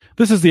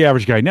This is the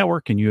Average Guy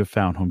Network, and you have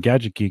found Home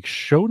Gadget Geek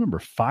show number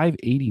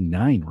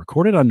 589,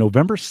 recorded on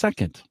November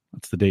 2nd.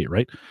 That's the date,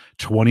 right?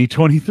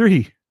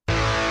 2023.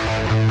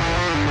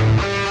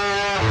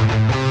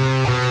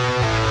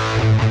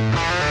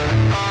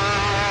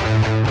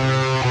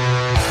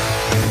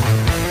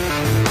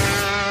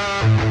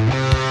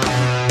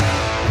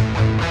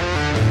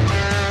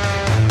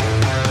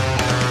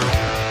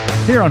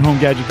 Here on Home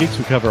Gadget Geeks,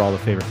 we cover all the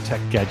favorite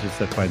tech gadgets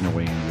that find their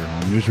way into your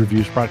home. News,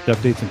 reviews, product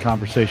updates, and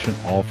conversation,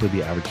 all for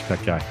the average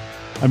tech guy.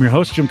 I'm your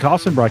host, Jim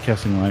Carlson,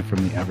 broadcasting live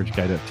from the Average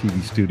Guy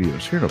TV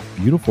studios here in a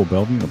beautiful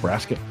Bellevue,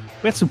 Nebraska.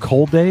 We had some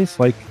cold days,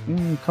 like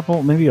a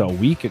couple, maybe a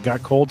week. It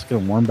got cold. It's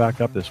going to warm back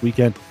up this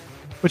weekend,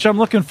 which I'm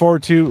looking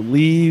forward to.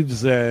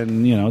 Leaves,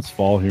 and it's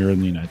fall here in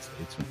the United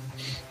States,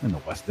 in the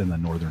West, in the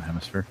Northern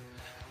Hemisphere,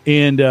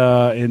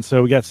 and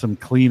so we got some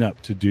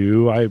cleanup to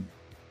do.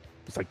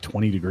 It's like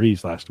 20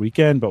 degrees last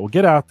weekend, but we'll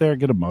get out there,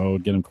 get them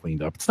mowed, get them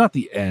cleaned up. It's not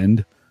the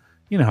end.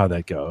 You know how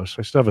that goes.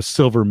 I still have a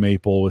silver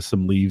maple with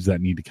some leaves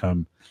that need to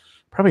come.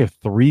 Probably have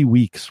 3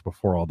 weeks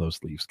before all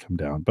those leaves come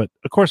down. But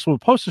of course, we'll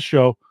post a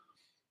show.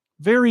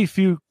 Very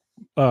few,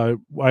 I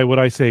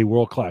say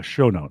world-class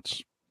show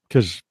notes,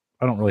 because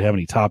I don't really have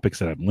any topics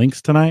that have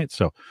links tonight.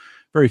 So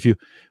very few.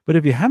 But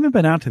if you haven't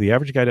been out to the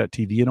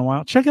averageguy.tv in a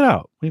while, check it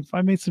out.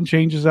 I made some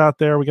changes out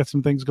there. We got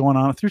some things going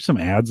on. I threw some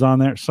ads on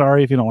there.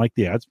 Sorry if you don't like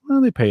the ads.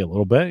 Well, they pay a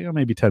little bit,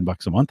 maybe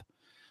 $10 a month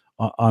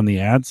on the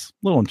ads.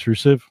 A little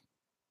intrusive.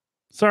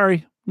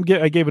 Sorry.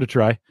 I gave it a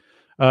try.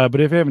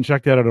 But if you haven't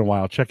checked that out in a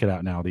while, check it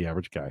out now,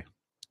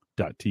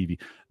 theaverageguy.tv.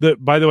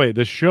 By the way,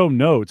 the show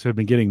notes have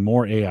been getting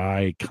more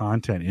AI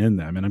content in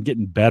them, and I'm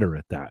getting better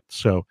at that.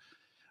 So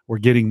we're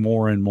getting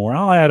more and more.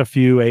 I'll add a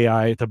few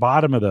AI at the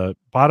bottom of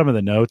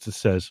the notes. It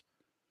says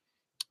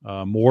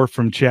more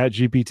from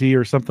ChatGPT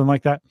or something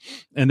like that.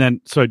 And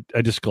then, so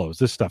I disclose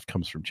this stuff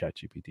comes from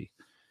ChatGPT,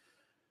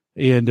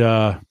 and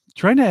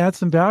trying to add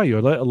some value.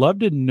 I'd love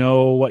to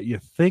know what you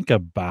think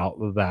about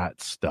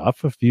that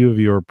stuff. A few of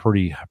you are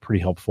pretty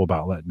helpful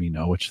about letting me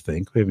know what you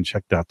think. We haven't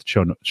checked out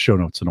the show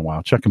notes in a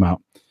while. Check them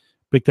out.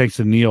 Big thanks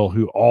to Neil,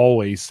 who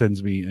always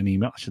sends me an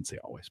email. I shouldn't say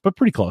always, but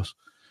pretty close.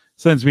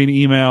 Sends me an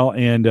email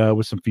and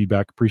with some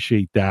feedback.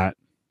 Appreciate that.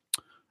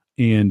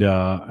 And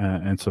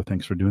so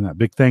thanks for doing that.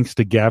 Big thanks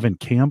to Gavin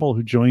Campbell,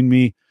 who joined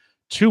me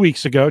 2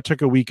 weeks ago.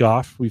 Took a week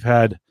off.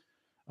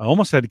 I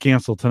almost had to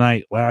cancel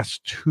tonight.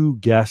 Last 2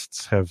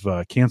 guests have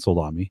canceled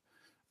on me,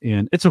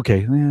 and it's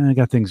okay. I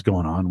got things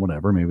going on,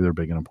 whatever. Maybe they're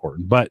big and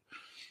important, but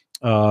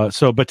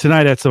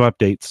tonight I had some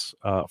updates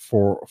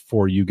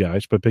for you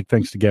guys. But big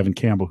thanks to Gavin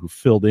Campbell, who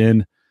filled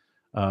in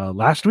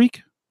last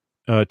week,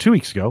 2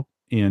 weeks ago.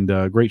 And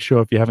great show.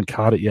 If you haven't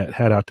caught it yet,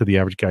 head out to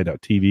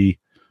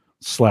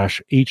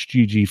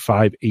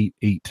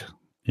theaverageguy.tv/HGG589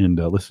 and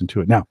listen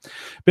to it. Now,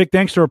 big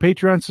thanks to our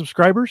Patreon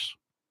subscribers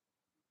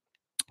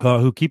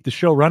who keep the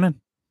show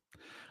running.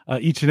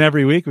 Each and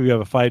every week, we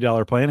have a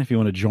 $5 plan if you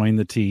want to join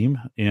the team.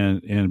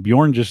 And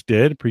Bjorn just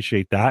did.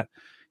 Appreciate that.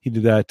 He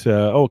did that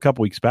a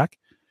couple weeks back.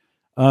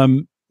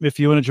 If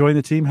you want to join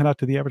the team, head out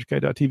to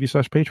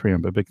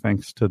theaverageguy.tv/Patreon. But big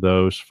thanks to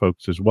those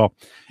folks as well.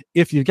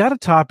 If you've got a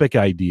topic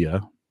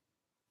idea,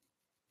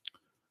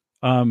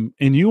 and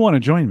you want to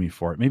join me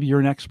for it, maybe you're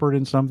an expert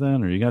in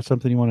something, or you got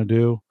something you want to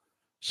do,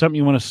 something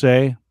you want to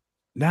say,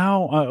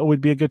 now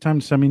would be a good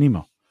time to send me an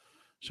email.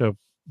 So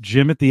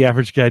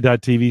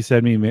Jim@theaverageguy.tv,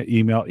 send me an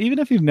email. Even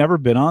if you've never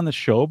been on the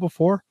show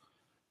before,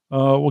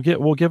 we'll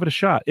give it a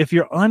shot. If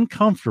you're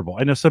uncomfortable,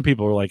 I know some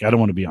people are like, I don't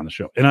want to be on the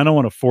show, and I don't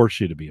want to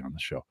force you to be on the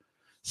show.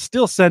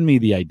 Still send me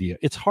the idea.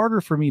 It's harder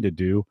for me to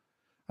do.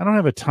 I don't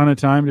have a ton of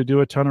time to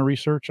do a ton of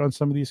research on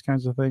some of these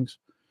kinds of things,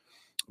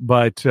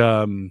 but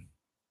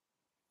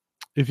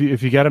if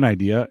you got an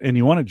idea and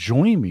you want to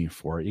join me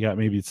for it,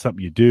 maybe it's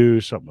something you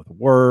do, something with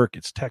work,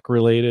 it's tech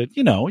related.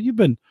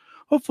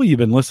 Hopefully you've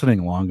been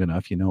listening long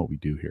enough. You know what we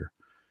do here.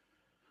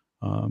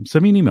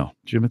 Send me an email,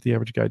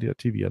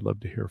 Jim@theaverageguy.tv. I'd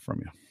love to hear from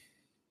you.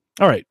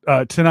 All right.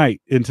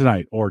 Tonight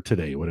or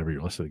today, whatever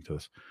you're listening to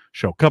this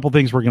show, a couple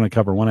things we're going to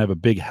cover. One, I have a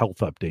big health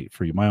update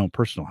for you, my own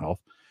personal health.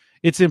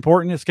 It's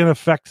important. It's going to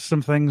affect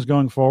some things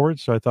going forward.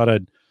 So I thought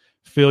I'd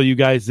fill you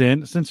guys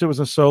in. Since it was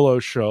a solo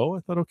show, I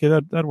thought, okay,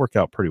 that'd work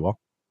out pretty well.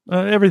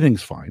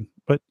 Everything's fine,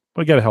 but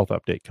we got a health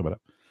update coming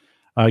up.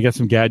 I got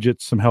some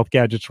health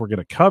gadgets we're going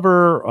to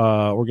cover.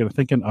 We're going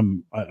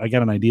to I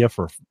got an idea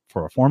for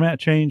a format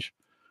change.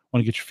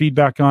 Want to get your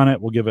feedback on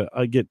it.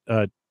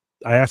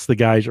 I asked the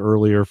guys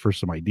earlier for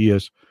some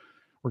ideas.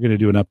 We're going to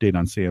do an update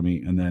on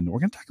Sammy, and then we're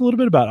going to talk a little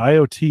bit about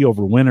IoT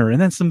over winter,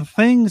 and then some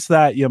things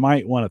that you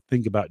might want to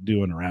think about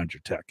doing around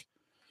your tech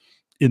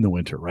in the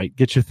winter, right?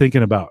 Get you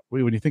thinking about,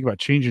 when you think about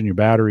changing your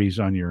batteries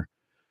on your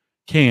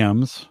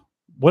cams,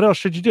 what else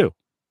should you do?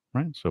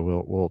 Right. So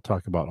we'll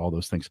talk about all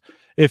those things.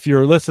 If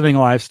you're listening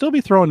live, still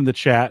be throwing in the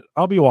chat.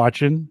 I'll be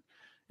watching.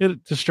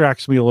 It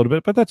distracts me a little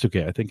bit, but that's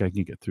okay. I think I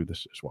can get through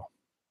this as well.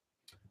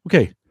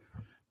 Okay.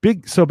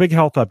 Big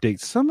health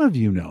updates. Some of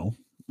you know,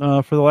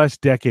 for the last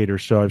decade or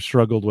so, I've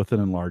struggled with an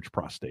enlarged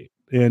prostate.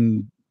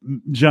 And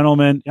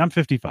gentlemen, I'm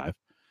 55.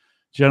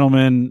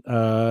 Gentlemen,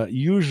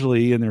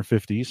 usually in their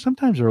 50s,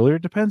 sometimes earlier.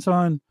 It depends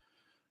on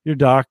your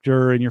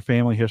doctor and your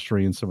family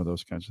history and some of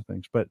those kinds of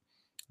things. But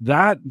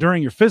that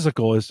during your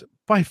physical is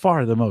by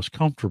far the most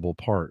comfortable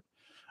part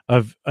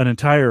of an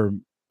entire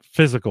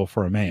physical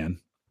for a man.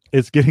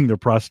 It's getting their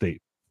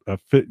prostate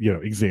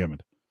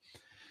examined.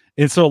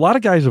 And so a lot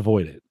of guys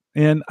avoid it.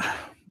 And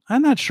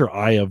I'm not sure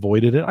I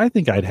avoided it. I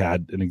think I'd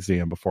had an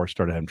exam before I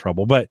started having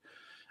trouble, but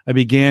I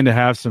began to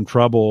have some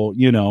trouble,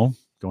 going to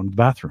the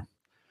bathroom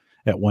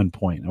at one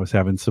point. I was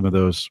having some of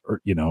those,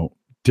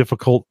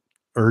 difficult,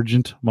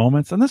 urgent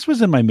moments. And this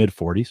was in my mid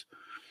 40s.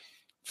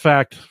 In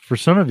fact, for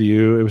some of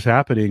you, it was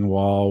happening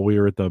while we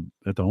were at the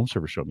home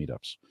service show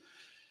meetups.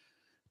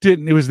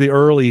 It was the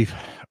early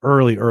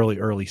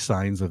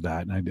signs of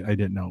that. And I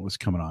didn't know it was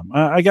coming on.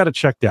 I got it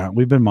checked out.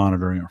 We've been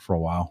monitoring it for a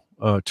while.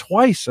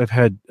 Twice I've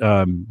had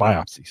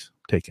biopsies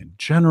taken.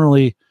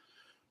 Generally,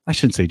 I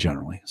shouldn't say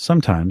generally.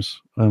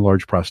 Sometimes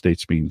large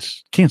prostates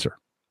means cancer.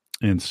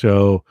 And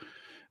so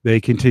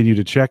they continue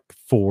to check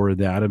for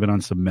that. I've been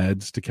on some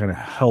meds to kind of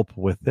help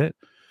with it.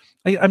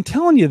 I'm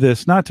telling you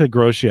this not to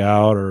gross you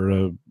out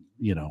or,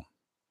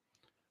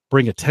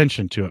 bring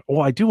attention to it.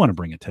 Well, I do want to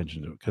bring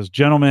attention to it because,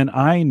 gentlemen,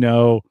 I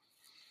know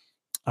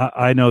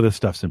this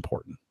stuff's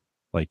important.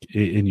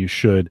 And you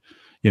should,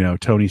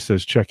 Tony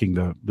says checking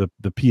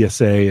the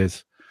PSA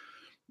is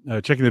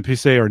checking the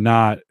PSA or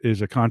not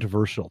is a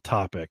controversial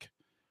topic.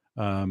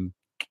 In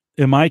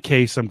my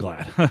case, I'm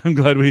glad. I'm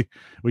glad we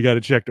got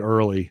it checked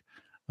early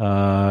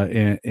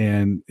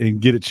and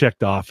get it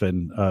checked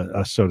often,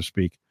 so to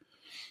speak.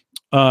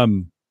 But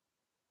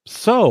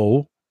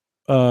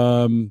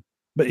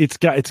it's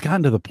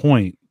gotten to the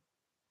point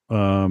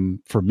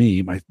for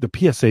me, the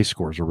PSA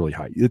scores are really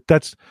high.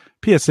 That's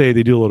PSA.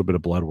 They do a little bit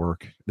of blood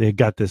work. They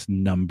got this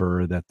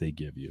number that they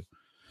give you.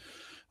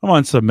 I'm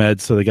on some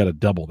meds, so they got to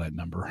double that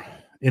number.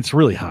 It's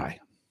really high.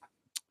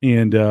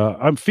 And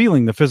I'm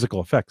feeling the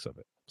physical effects of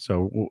it.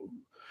 So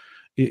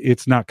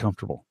it's not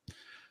comfortable.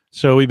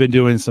 So we've been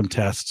doing some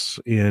tests,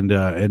 and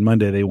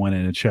Monday they went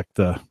in and checked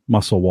the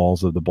muscle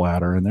walls of the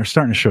bladder, and they're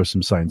starting to show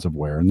some signs of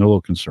wear, and they're a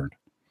little concerned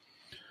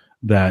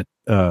that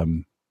they're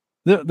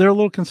a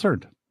little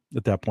concerned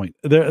at that point.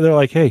 They're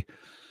like, hey,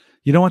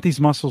 you don't want these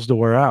muscles to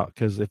wear out,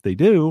 because if they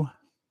do,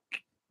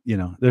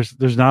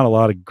 there's not a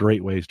lot of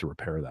great ways to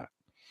repair that.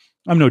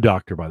 I'm no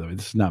doctor, by the way.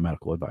 This is not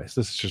medical advice.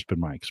 This has just been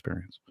my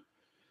experience.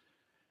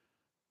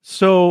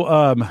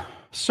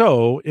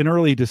 So in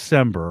early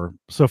December,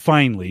 so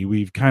finally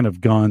we've kind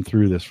of gone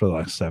through this for the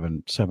last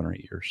seven or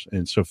 8 years.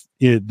 And so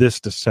this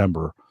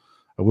December,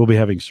 we'll be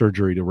having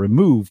surgery to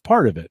remove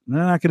part of it. And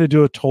they're not going to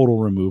do a total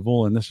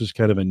removal. And this is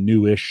kind of a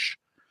newish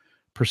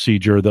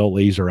procedure. They'll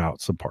laser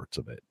out some parts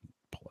of it,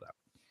 pull it out.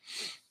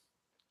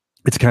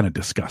 It's kind of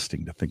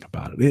disgusting to think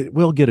about it. It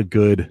will get a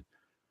good,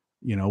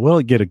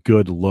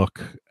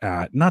 look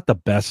at, not the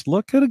best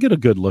look, it'll get a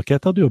good look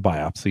at. They'll do a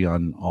biopsy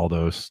on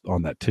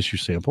that tissue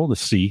sample to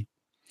see.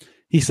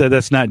 He said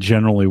that's not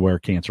generally where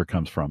cancer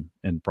comes from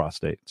in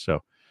prostate.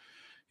 So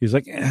he's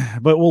like,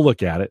 but we'll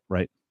look at it.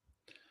 Right.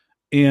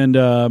 And,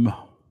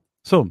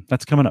 so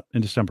that's coming up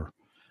in December.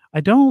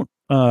 I don't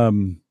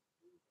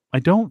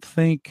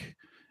think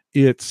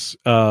it's,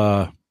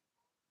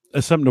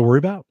 something to worry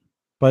about,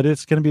 but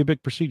it's going to be a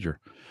big procedure.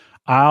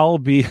 I will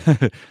be,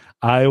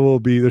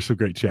 there's some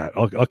great chat.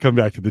 I'll come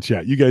back to the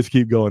chat. You guys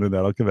keep going in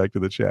that. I'll come back to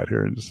the chat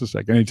here in just a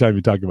second. Anytime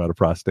you talk about a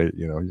prostate,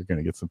 you're going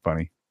to get some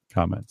funny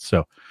comments.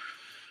 So,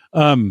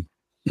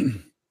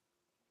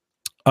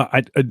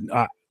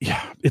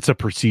 yeah, it's a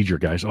procedure,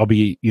 guys. I'll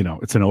be,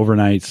 it's an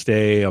overnight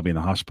stay. I'll be in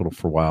the hospital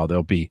for a while.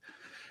 There'll be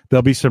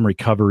some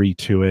recovery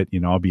to it.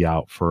 I'll be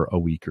out for a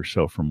week or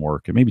so from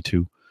work, and maybe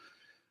 2.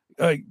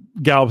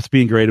 Gallup's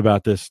being great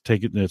about this.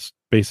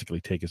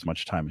 Basically take as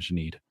much time as you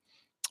need.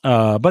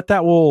 But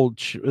that'll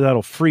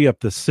free up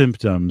the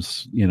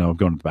symptoms, of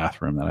going to the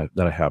bathroom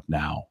that I have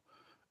now,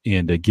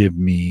 and to give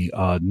me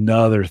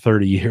another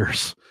 30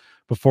 years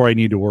before I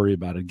need to worry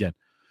about it again.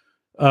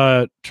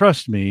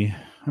 Trust me.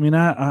 I mean,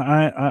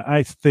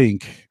 I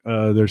think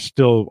there's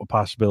still a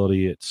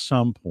possibility at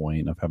some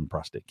point of having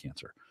prostate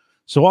cancer.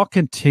 So I'll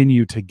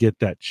continue to get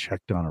that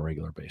checked on a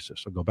regular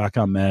basis. I'll go back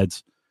on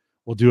meds.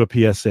 We'll do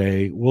a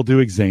PSA. We'll do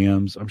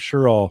exams. I'm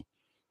sure I'll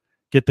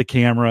get the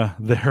camera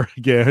there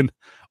again,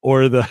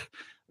 or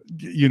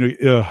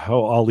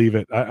I'll leave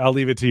it. I'll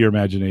leave it to your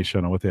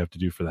imagination on what they have to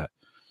do for that.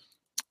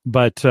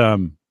 But I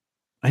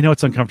know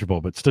it's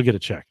uncomfortable, but still get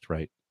it checked,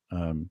 right?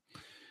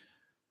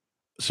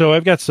 So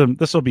I've got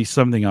this will be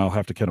something I'll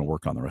have to kind of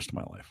work on the rest of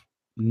my life.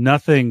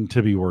 Nothing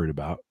to be worried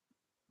about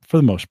for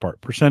the most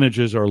part.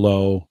 Percentages are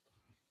low.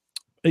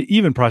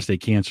 Even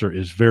prostate cancer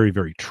is very,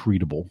 very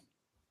treatable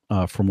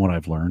from what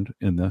I've learned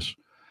in this.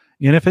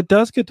 And if it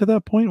does get to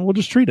that point, we'll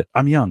just treat it.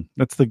 I'm young.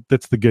 That's the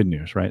good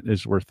news, right?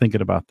 Is we're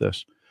thinking about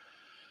this.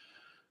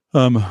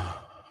 I'm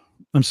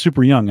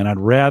super young, and I'd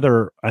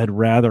rather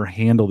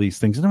handle these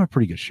things. And I'm in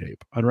pretty good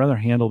shape. I'd rather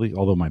handle these,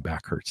 although my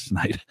back hurts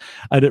tonight.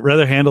 I'd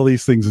rather handle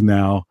these things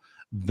now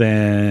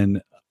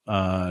than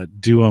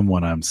do them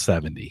when I'm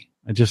 70.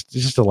 It's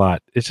just a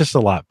lot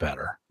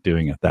better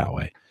doing it that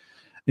way.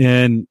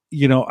 And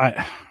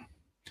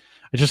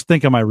I just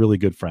think of my really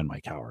good friend,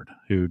 Mike Howard,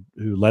 who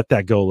let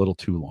that go a little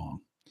too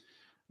long.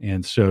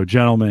 And so,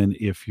 gentlemen,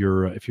 if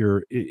you're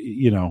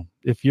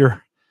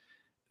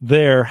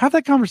there, have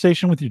that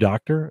conversation with your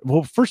doctor.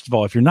 Well, first of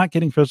all, if you're not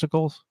getting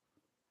physicals,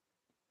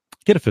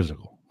 get a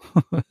physical,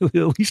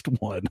 at least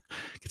one.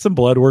 Get some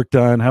blood work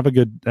done. Have a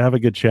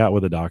good chat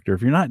with a doctor.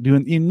 If you're not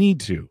doing, you need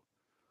to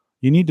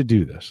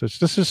do this.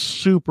 This is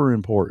super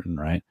important,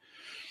 right?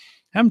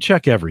 Have them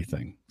check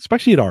everything,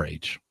 especially at our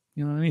age.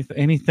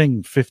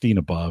 Anything 50 and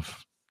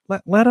above.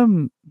 Let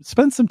him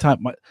spend some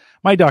time.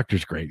 My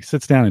doctor's great. He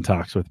sits down and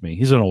talks with me.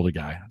 He's an older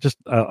guy.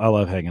 I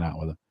love hanging out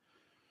with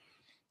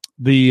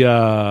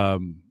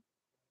him.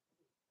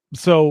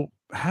 So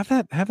have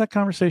that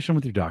conversation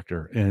with your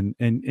doctor and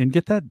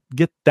get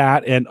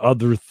that and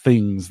other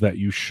things that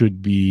you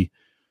should be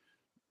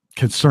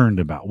concerned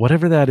about,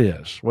 whatever that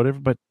is,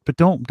 but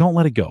don't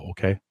let it go.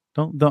 Okay.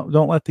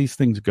 Don't let these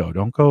things go.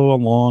 Don't go a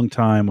long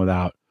time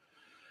without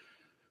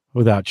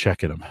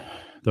checking them.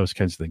 Those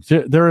kinds of things.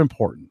 They're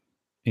important.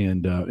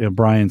 And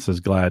Brian says,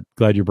 glad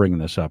you're bringing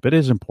this up. It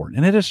is important,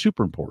 and it is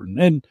super important.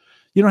 And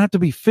you don't have to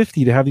be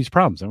 50 to have these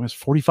problems. I was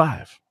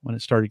 45 when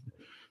it started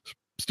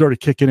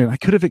kicking in. I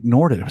could have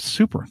ignored it. It was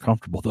super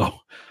uncomfortable though.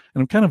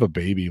 And I'm kind of a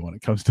baby when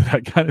it comes to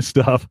that kind of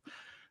stuff.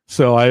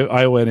 So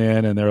I went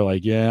in and they're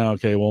like, yeah,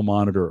 okay, we'll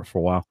monitor it for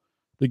a while.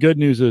 The good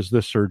news is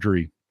this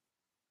surgery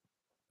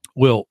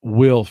will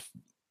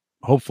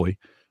hopefully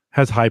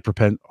has high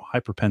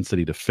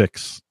propensity to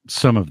fix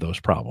some of those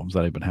problems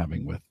that I've been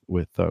having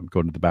with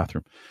going to the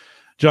bathroom.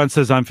 John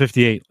says, I'm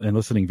 58 and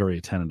listening very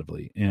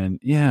attentively. And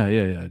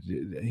yeah.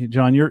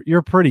 John,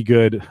 you're pretty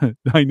good.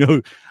 I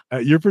know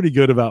you're pretty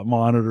good about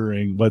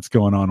monitoring what's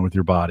going on with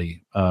your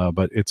body.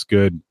 But it's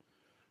good.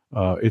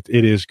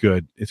 It is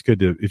good. It's good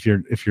to, if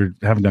you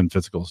haven't done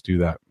physicals, do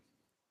that.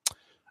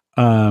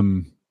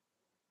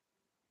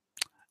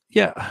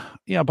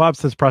 Yeah. Bob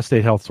says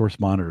prostate health source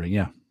monitoring.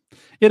 Yeah,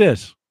 it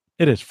is.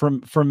 It is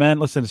for men.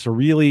 Listen, it's a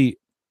really,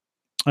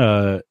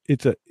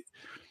 it's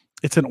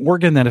an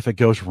organ that if it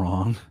goes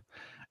wrong,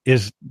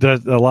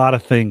 does a lot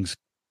of things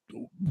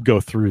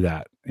go through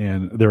that,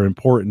 and they're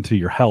important to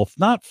your health,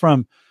 not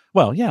from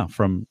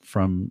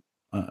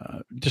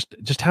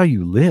just how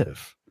you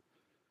live,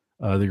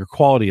 your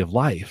quality of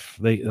life.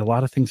 A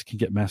lot of things can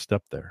get messed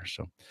up there.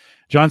 So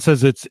John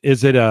says,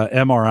 is it a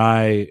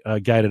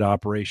MRI guided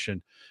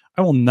operation?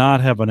 I will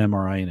not have an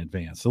MRI in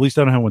advance. At least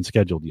I don't have one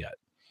scheduled yet.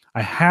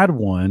 I had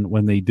one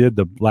when they did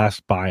the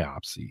last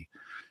biopsy.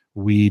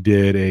 We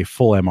did a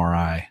full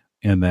MRI,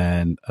 and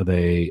then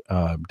they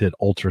did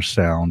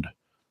ultrasound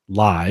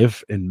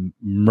live and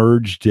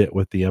merged it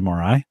with the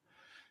MRI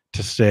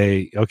to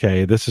say,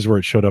 okay, this is where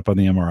it showed up on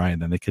the MRI,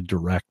 and then they could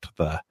direct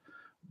the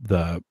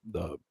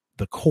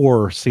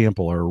core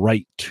sampler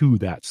right to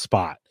that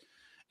spot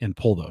and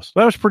pull those.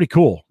 That was pretty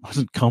cool. I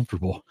wasn't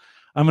comfortable.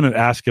 I'm going to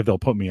ask if they'll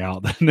put me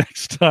out the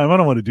next time. I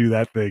don't want to do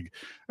that thing.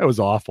 That was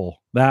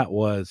awful. That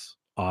was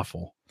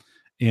awful.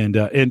 And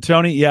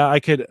Tony, yeah,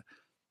 I'm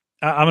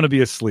going to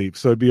be asleep.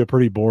 So it'd be a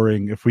pretty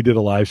boring, if we did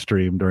a live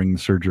stream during the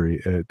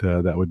surgery,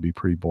 that would be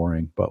pretty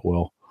boring, but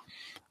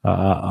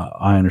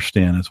I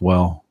understand as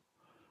well.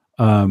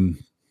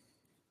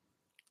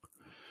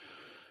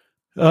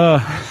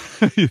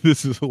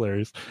 This is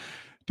hilarious.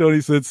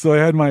 Tony said, so I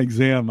had my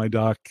exam. My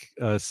doc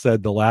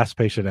said the last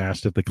patient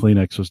asked if the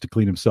Kleenex was to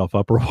clean himself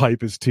up or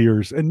wipe his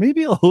tears, and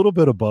maybe a little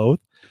bit of both,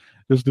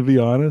 just to be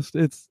honest.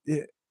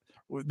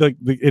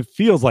 It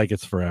feels like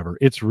it's forever.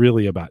 It's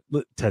really about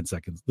 10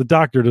 seconds. The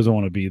doctor doesn't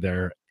want to be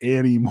there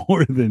any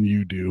more than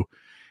you do.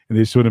 And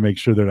they just want to make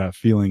sure they're not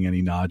feeling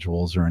any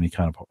nodules or any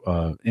kind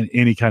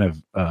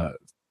of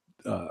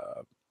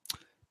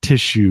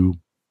tissue,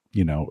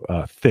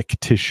 thick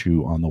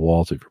tissue on the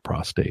walls of your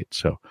prostate.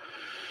 So,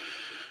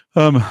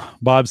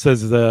 Bob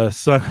says the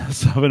son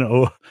of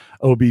an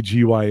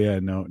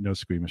OBGYN, no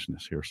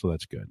squeamishness here. So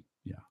that's good.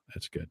 Yeah,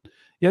 that's good.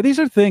 Yeah, these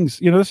are things,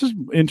 this is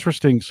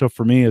interesting. So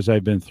for me, as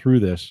I've been through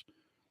this,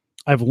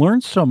 I've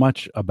learned so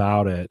much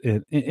about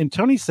it. And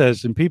Tony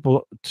says, and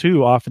people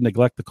too often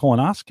neglect the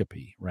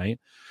colonoscopy, right?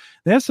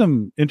 They have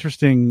some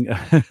interesting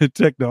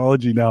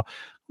technology now. I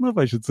don't know if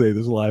I should say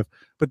this live,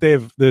 but they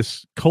have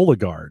this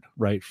Cologuard,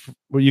 right?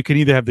 Where you can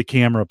either have the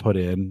camera put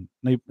in,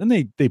 and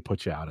they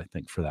put you out, I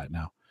think, for that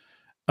now.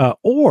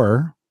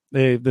 Or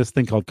they have this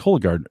thing called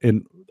Cologuard,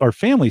 and our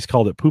families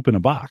called it poop in a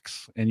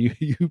box. And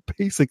you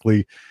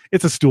basically,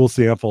 it's a stool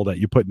sample that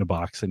you put in a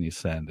box and you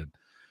send. And,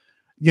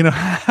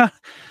 I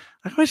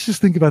always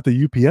just think about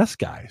the UPS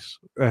guys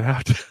that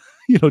have to,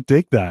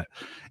 take that.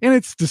 And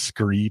it's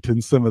discreet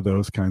and some of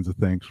those kinds of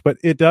things. But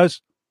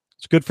it's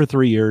good for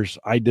 3 years.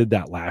 I did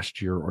that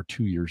last year or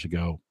 2 years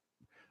ago.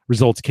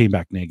 Results came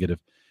back negative.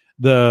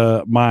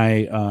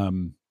 My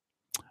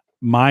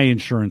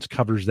insurance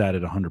covers that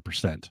at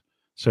 100%.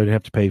 So I'd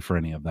have to pay for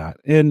any of that.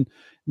 And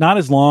not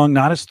as long,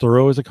 not as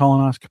thorough as a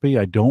colonoscopy.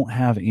 I don't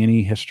have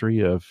any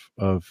history of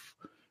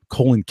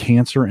colon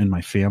cancer in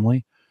my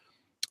family.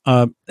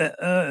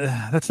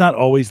 That's not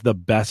always the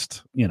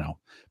best,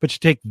 but you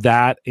take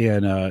that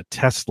and a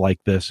test like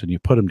this and you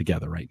put them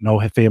together, right? No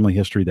family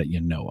history that you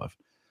know of.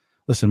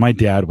 Listen, my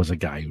dad was a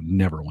guy who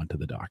never went to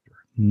the doctor.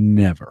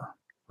 Never,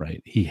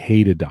 right? He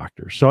hated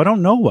doctors. So I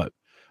don't know what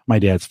my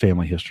dad's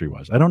family history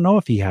was. I don't know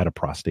if he had a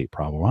prostate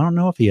problem. I don't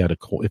know if he had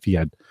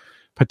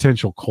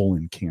potential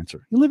colon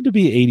cancer. He lived to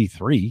be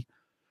 83.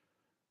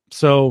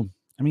 So,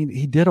 I mean,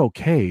 he did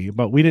okay,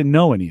 but we didn't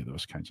know any of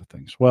those kinds of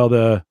things. Well,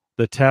 the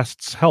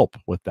tests help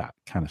with that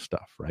kind of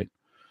stuff, right?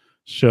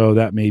 So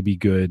that may be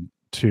good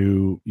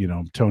to,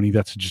 Tony,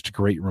 that's just a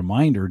great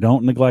reminder.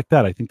 Don't neglect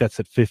that. I think that's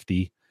at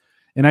 50.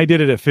 And I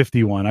did it at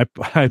 51. I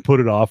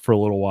put it off for a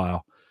little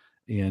while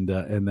and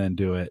then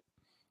do it.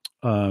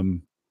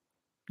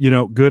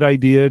 Good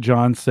idea.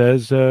 John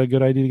says,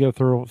 good idea to get a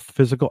thorough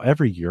physical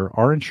every year.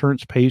 Our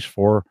insurance pays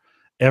for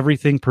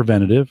everything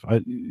preventative.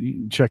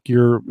 Check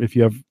if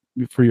you have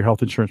for your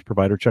health insurance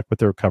provider, check what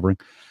they're covering.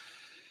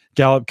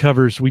 Gallup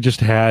covers, we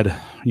just had,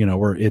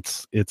 where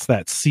it's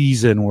that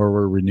season where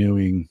we're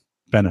renewing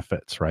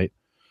benefits, right?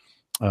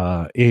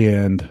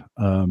 And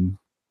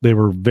they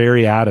were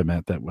very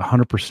adamant that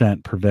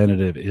 100%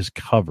 preventative is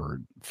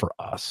covered for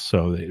us.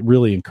 So it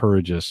really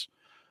encourages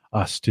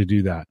us to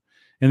do that.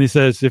 And he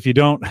says,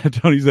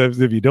 Tony says,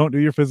 if you don't do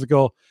your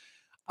physical,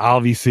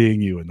 I'll be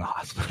seeing you in the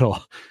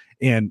hospital.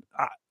 And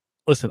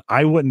listen,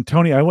 I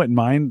wouldn't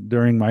mind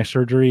during my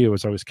surgery. I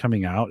was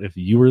coming out. If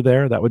you were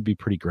there, that would be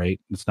pretty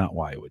great. It's not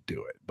why I would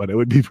do it, but it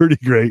would be pretty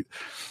great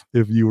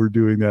if you were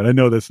doing that. I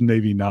know that's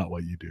maybe not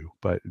what you do,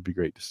 but it'd be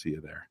great to see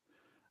you there.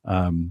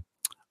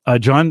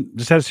 John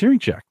just had his hearing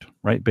checked,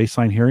 right?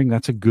 Baseline hearing.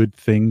 That's a good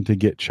thing to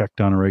get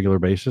checked on a regular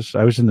basis.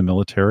 I was in the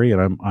military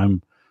and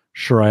I'm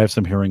sure I have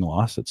some hearing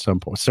loss at some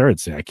point. Sarah would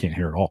say I can't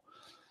hear at all.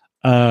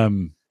 I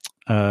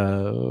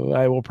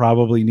will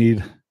probably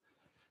need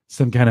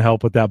some kind of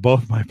help with that.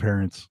 Both my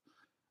parents,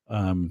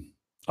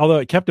 although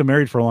it kept them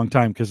married for a long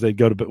time because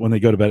when they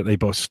go to bed, they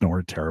both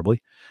snored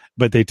terribly,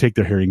 but they take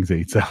their hearing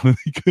aids out and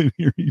they couldn't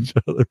hear each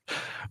other,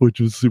 which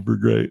was super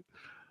great.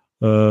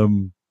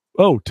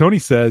 Tony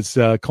says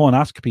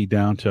colonoscopy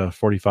down to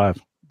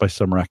 45 by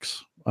some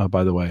recs,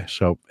 by the way.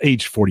 So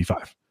age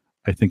 45,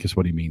 I think is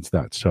what he means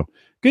that. So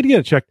good to get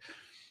it checked.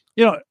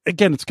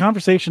 Again, it's a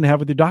conversation to have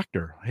with your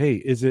doctor.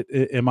 Hey,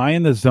 am I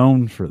in the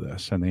zone for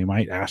this? And they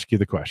might ask you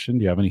the question,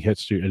 do you have any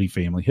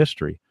family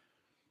history?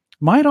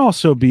 Might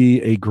also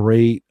be a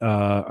great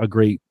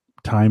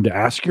time to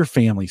ask your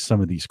family some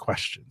of these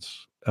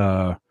questions.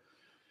 I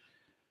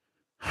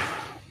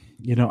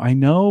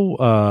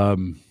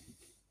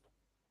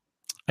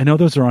know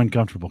those are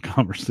uncomfortable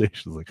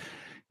conversations. Like,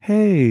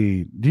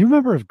 hey, do you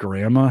remember if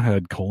grandma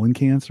had colon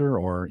cancer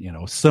or,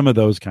 some of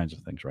those kinds of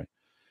things, right?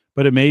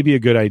 But it may be a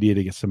good idea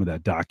to get some of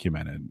that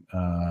documented,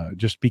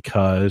 just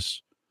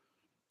because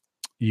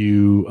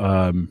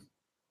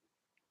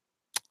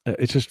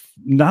it's just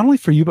not only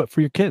for you, but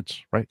for your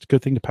kids, right? It's a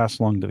good thing to pass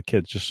along to the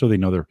kids, just so they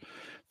know their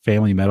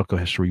family medical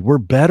history. We're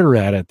better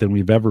at it than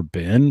we've ever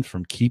been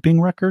from keeping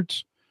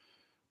records,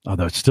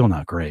 although it's still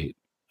not great,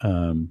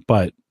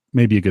 but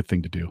maybe a good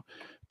thing to do.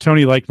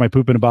 Tony liked my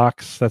poop in a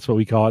box. That's what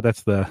we call it.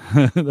 That's the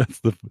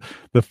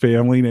the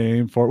family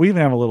name for it. We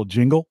even have a little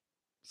jingle.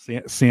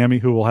 Sammy,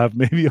 who we'll have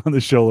maybe on the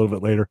show a little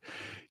bit later,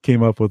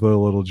 came up with a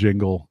little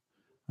jingle.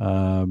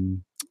 So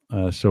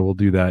we'll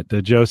do that.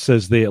 Joe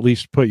says they at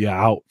least put you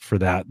out for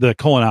that. The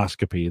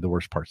colonoscopy, the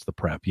worst part's the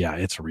prep. Yeah,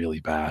 it's really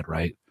bad,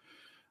 right?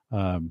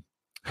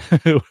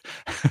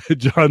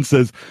 John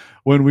says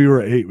when we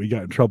were 8, we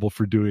got in trouble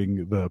for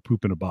doing the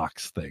poop in a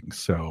box thing.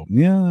 So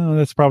yeah,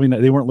 that's probably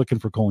not, they weren't looking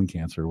for colon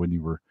cancer when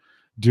you were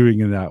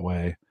doing it that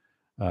way.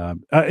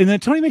 And then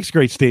Tony makes a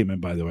great statement,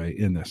 by the way,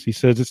 in this. He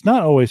says, it's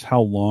not always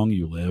how long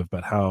you live,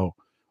 but how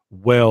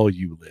well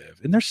you live.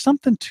 And there's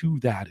something to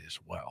that as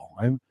well.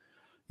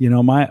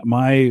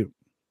 My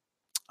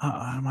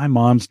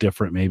mom's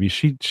different. Maybe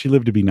she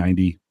lived to be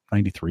 90,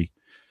 93.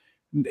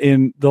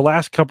 And the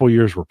last couple of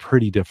years were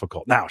pretty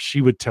difficult. Now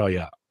she would tell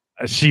you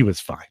she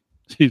was fine.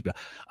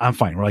 I'm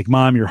fine. We're like,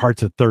 Mom, your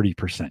heart's at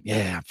 30%.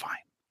 Yeah, I'm fine.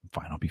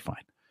 I'll be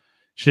fine.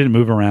 She didn't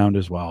move around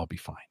as well. I'll be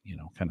fine,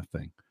 kind of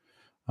thing.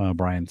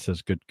 Brian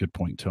says, good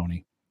point,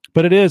 Tony.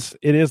 But it is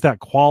that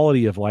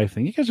quality of life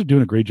thing. You guys are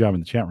doing a great job in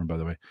the chat room, by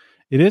the way.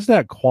 It is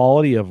that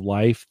quality of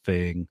life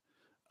thing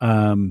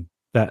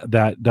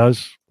that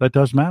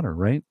does matter,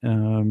 right?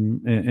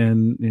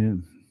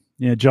 And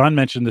John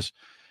mentioned this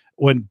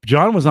when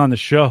John was on the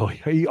show.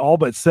 He all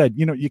but said,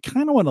 you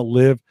kind of want to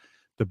live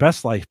the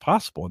best life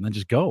possible and then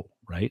just go,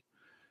 right?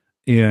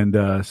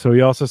 And so he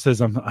also says,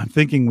 I'm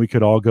thinking we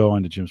could all go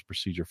on to Jim's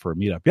procedure for a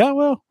meetup. Yeah,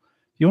 well,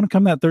 you want to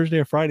come that Thursday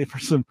or Friday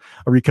for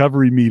a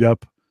recovery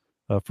meetup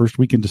first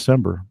week in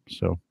December.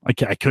 So I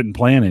couldn't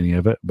plan any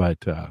of it, but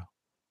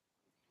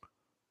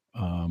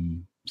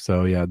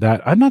so yeah,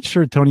 that I'm not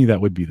sure, Tony, that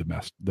would be the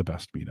best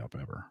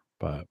meetup ever.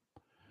 But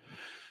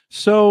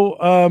so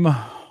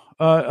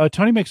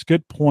Tony makes a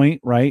good point,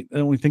 right?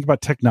 And when we think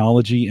about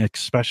technology,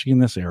 especially in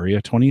this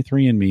area,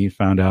 23andMe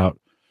found out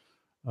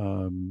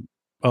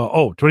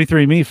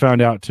 23andMe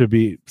found out to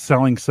be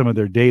selling some of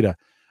their data.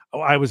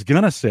 I was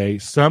going to say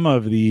some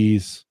of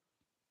these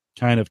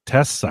kind of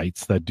test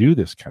sites that do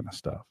this kind of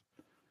stuff,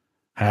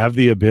 have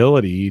the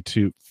ability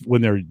to,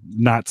 when they're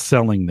not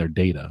selling their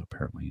data,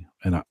 apparently.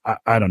 And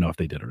I don't know if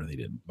they did or they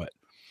didn't, but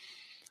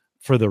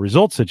for the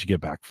results that you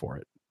get back for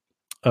it,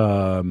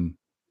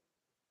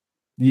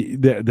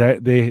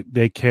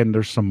 they can,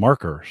 there's some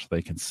markers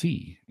they can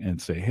see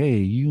and say, hey,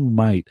 you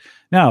might.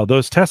 Now,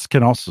 those tests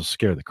can also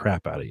scare the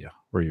crap out of you,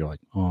 where you're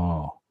like,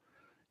 oh,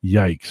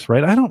 yikes,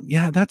 right? I don't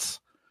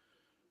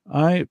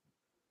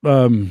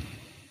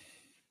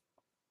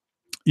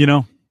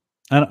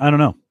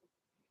know.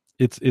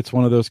 It's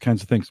one of those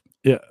kinds of things.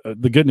 Yeah,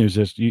 the good news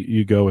is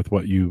you go with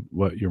what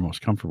you're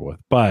most comfortable with,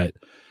 but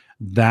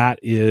that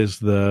is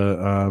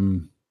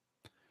the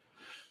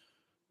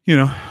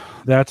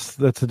that's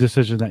a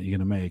decision that you're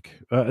going to make.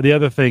 The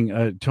other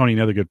thing, Tony,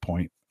 another good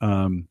point.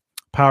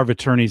 Power of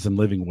attorneys and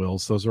living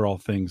wills; those are all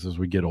things as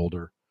we get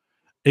older,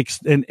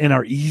 and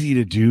are easy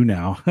to do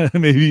now.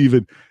 Maybe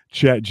even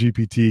Chat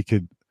GPT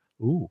could.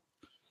 Ooh,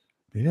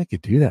 maybe I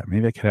could do that.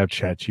 Maybe I could have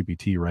Chat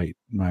GPT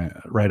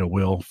write a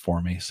will for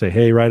me. Say,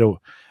 hey,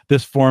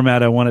 this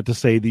format. I want it to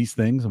say these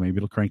things, and maybe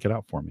it'll crank it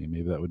out for me.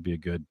 Maybe that would be a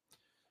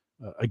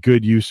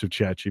good use of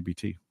Chat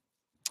GPT.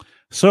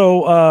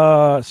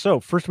 So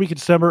first week of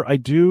December, I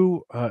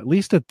do, at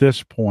least at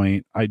this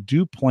point, I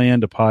do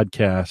plan to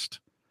podcast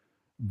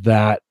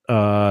that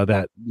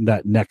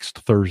next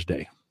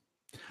Thursday.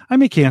 I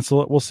may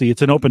cancel it. We'll see.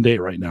 It's an open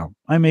date right now.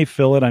 I may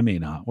fill it. I may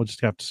not. We'll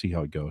just have to see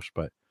how it goes.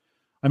 But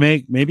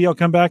maybe I'll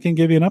come back and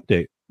give you an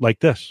update like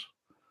this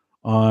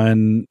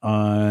on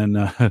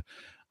how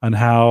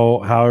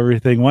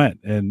everything went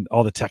and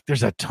all the tech.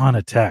 There's a ton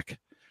of tech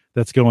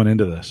that's going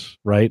into this,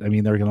 right? I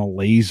mean, they're going to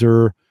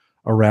laser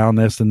around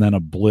this and then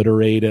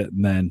obliterate it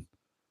and then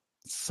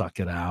suck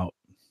it out.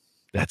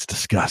 That's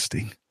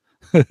disgusting.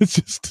 It's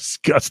just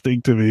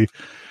disgusting to me.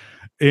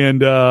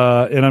 And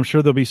I'm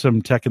sure there'll be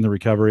some tech in the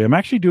recovery. I'm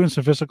actually doing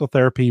some physical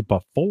therapy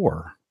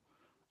before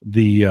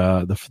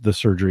the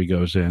surgery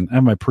goes in. I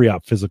have my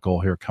pre-op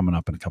physical here coming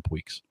up in a couple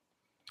weeks.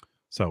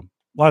 So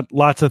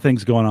lots of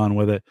things going on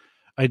with it.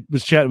 I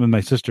was chatting with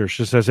my sister.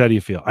 She says, how do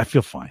you feel? I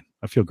feel fine.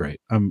 I feel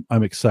great. I'm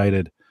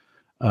excited.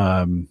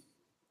 And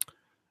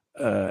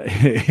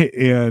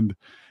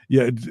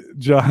yeah,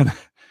 John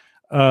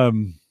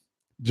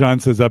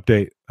says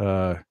update.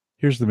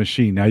 Here's the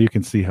machine. Now you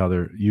can see how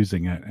they're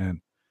using it. And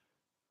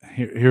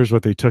here's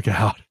what they took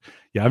out.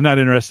 Yeah. I'm not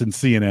interested in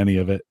seeing any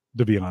of it,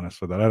 to be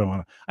honest with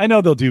it. I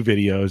know they'll do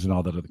videos and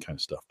all that other kind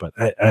of stuff, but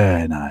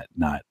I'm not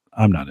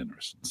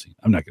interested in seeing.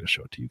 I'm not going to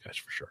show it to you guys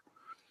for sure.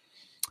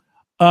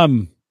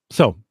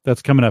 So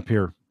that's coming up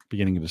here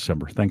beginning of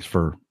December. Thanks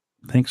for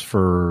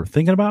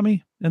thinking about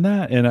me and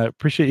that. And I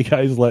appreciate you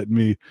guys letting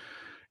me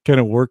kind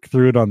of work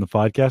through it on the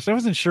podcast. I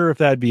wasn't sure if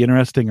that'd be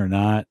interesting or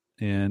not.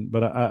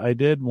 But I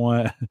did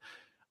want,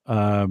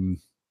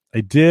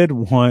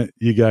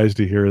 you guys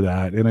to hear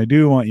that. And I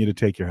do want you to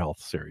take your health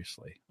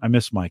seriously. I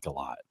miss Mike a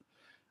lot.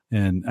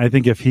 And I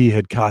think if he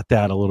had caught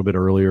that a little bit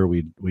earlier,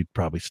 we'd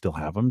probably still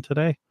have him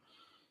today.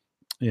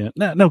 Yeah.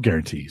 No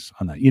guarantees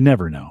on that. You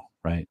never know,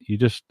 right? You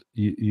just,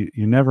 you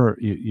never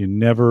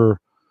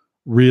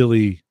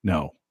really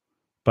know.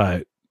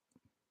 But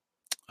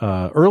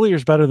earlier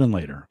is better than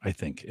later, I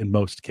think, in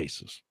most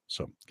cases.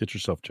 So get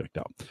yourself checked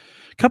out.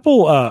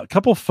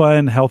 Couple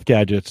fun health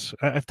gadgets.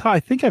 I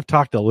think I've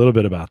talked a little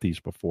bit about these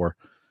before.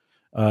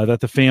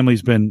 That the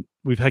family's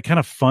we've had kind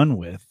of fun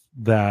with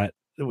that.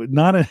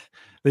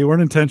 They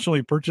weren't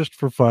intentionally purchased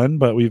for fun,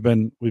 but we've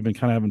been kind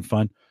of having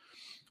fun.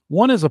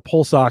 One is a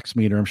pulse ox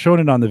meter. I'm showing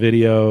it on the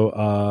video,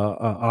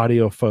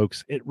 audio,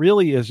 folks. It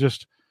really is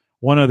just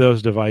one of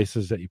those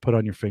devices that you put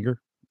on your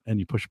finger and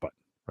you push a button,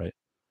 right?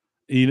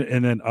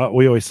 And then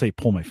we always say,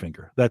 pull my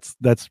finger. That's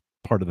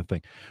part of the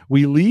thing.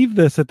 We leave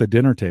this at the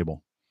dinner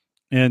table.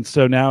 And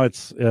so now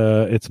it's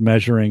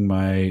measuring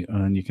my,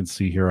 and you can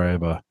see here, I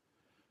have a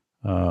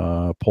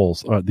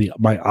pulse.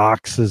 My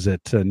ox is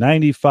at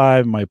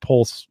 95, my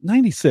pulse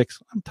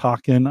 96. I'm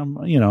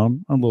a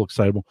little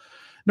excitable.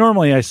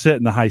 Normally I sit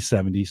in the high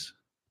 70s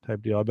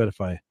type deal. I bet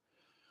if I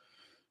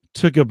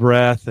took a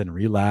breath and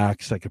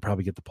relaxed, I could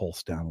probably get the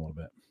pulse down a little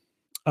bit.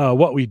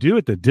 What we do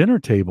at the dinner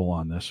table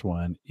on this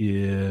one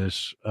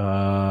is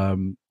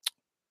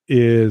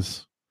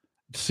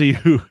see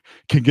who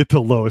can get the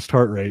lowest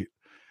heart rate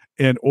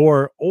and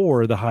or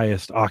the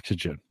highest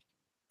oxygen.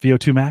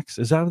 VO2 max,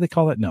 is that what they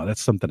call it? No,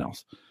 that's something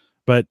else.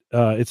 But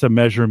it's a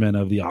measurement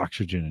of the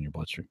oxygen in your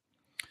bloodstream.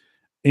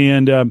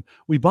 And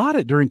we bought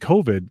it during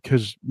COVID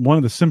because one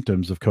of the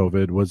symptoms of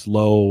COVID was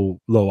low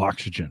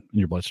oxygen in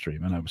your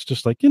bloodstream. And I was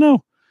just like, maybe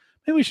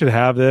we should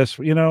have this.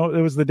 It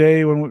was the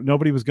day when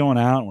nobody was going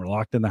out and we're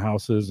locked in the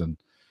houses and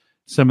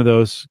some of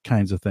those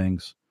kinds of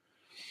things.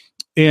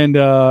 And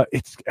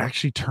it's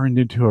actually turned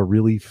into a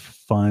really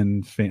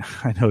fun thing.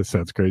 I know it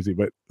sounds crazy,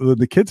 but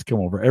the kids come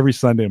over every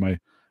Sunday. My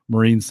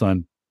Marine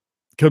son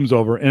comes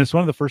over, and it's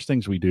one of the first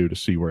things we do to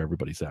see where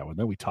everybody's at. And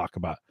then we talk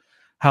about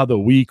how the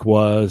week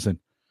was, and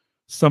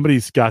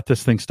somebody's got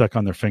this thing stuck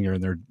on their finger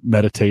and they're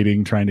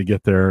meditating, trying to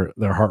get their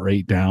heart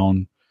rate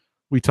down.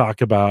 We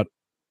talk about,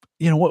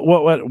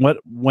 what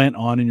went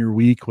on in your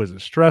week. Was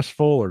it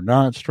stressful or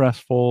not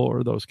stressful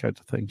or those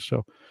kinds of things?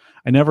 So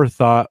I never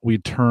thought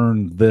we'd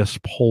turn this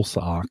pulse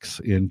ox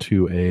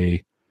into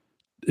a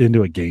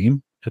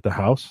game at the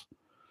house.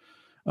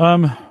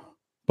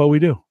 But we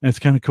do. And it's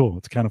kind of cool.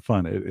 It's kind of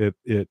fun.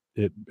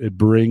 It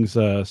brings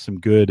some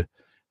good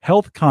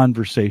health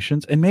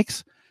conversations and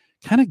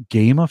kind of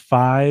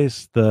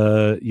gamifies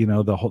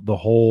the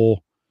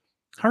whole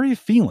how are you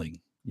feeling,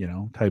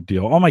 type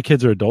deal. All my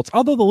kids are adults,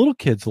 although the little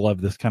kids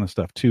love this kind of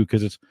stuff too,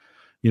 because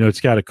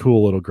it's got a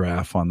cool little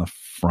graph on the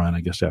front.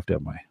 I guess I have to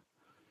have my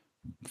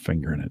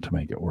finger in it to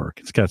make it work.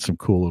 It's got some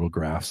cool little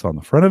graphs on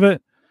the front of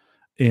it.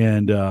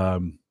 And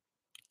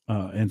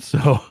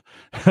so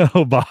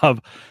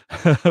Bob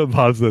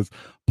says,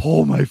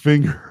 pull my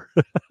finger.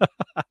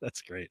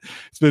 That's great.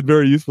 It's been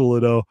very useful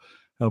to know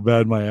how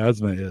bad my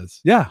asthma is.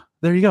 Yeah,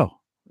 there you go.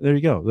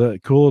 The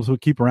cool to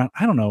keep around.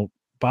 I don't know,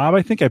 Bob,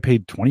 I think I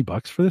paid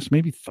 $20 for this,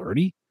 maybe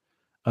 30.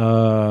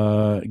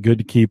 Good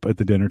to keep at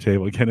the dinner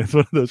table. Again, it's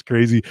one of those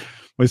crazy,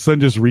 my son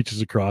just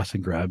reaches across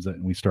and grabs it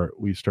and we start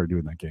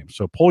doing that game.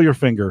 So pull your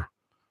finger,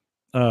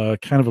 kind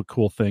of a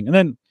cool thing. And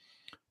then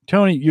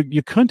Tony,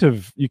 you couldn't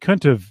have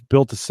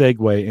built a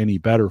segue any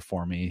better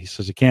for me. He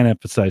says, I can't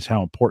emphasize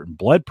how important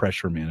blood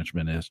pressure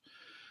management is.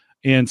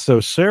 And so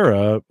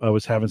Sarah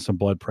was having some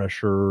blood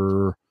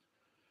pressure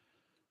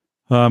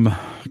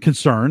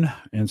concern.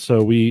 And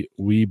so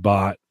we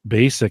bought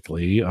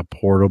basically a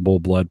portable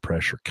blood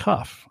pressure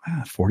cuff,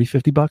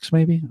 $40-$50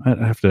 maybe. I'd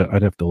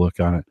have to look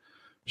on it.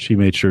 She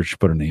made sure she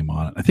put her name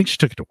on it. I think she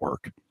took it to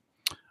work.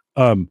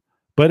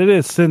 But it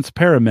is, since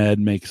Paramed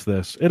makes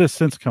this, it has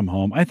since come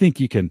home. I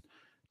think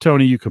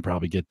Tony, you could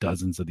probably get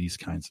dozens of these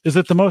kinds. Is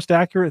it the most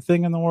accurate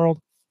thing in the world?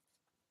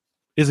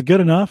 Is it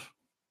good enough?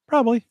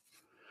 Probably.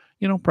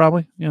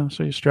 Probably.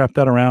 So you strap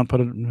that around, put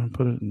it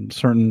in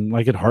certain,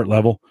 like at heart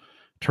level,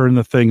 turn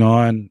the thing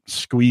on,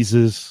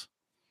 squeezes,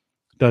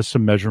 does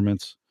some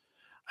measurements.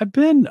 I've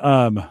been,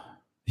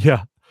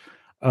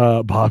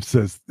 Bob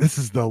says, this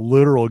is the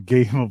literal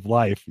game of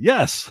life.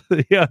 Yes.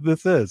 Yeah,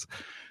 this is,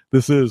 we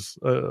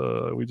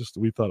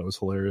thought it was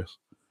hilarious.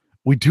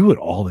 We do it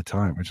all the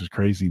time, which is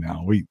crazy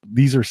now.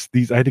 These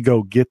I had to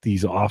go get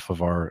these off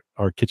of our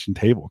kitchen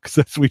table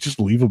because we just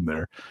leave them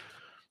there.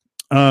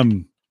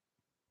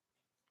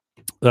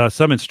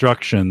 Some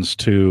instructions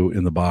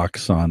in the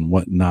box on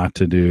what not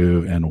to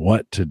do and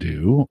what to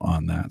do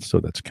on that. So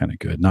that's kind of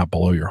good. Not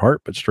below your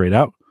heart, but straight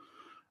out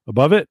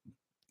above it.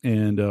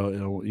 And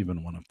it'll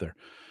even one up there.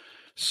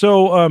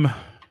 So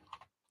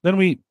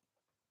then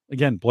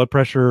again, blood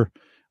pressure,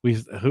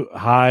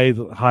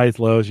 highs,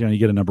 lows, you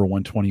get a number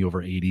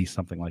 120/80,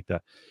 something like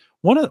that.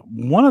 One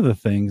of the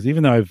things,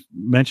 even though I've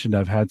mentioned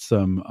I've had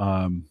some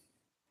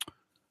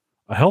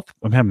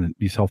I'm having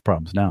these health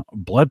problems now.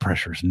 Blood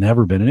pressure's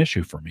never been an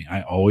issue for me.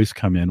 I always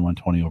come in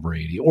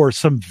 120/80 or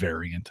some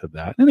variant of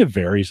that. And it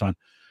varies on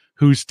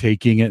who's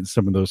taking it and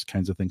some of those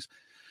kinds of things.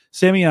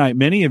 Sammy and I,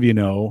 many of you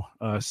know,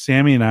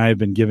 Sammy and I have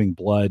been giving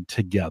blood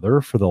together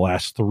for the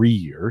last 3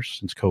 years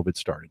since COVID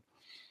started.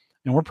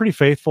 And we're pretty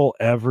faithful.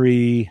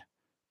 Every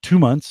 2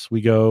 months, we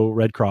go to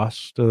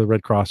the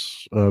Red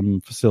Cross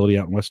facility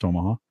out in West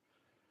Omaha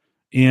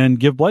and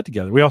give blood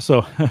together. We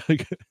also,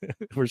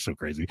 we're so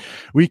crazy.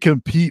 We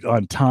compete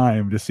on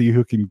time to see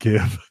who can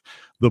give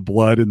the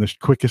blood in the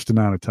quickest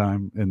amount of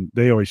time. And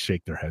they always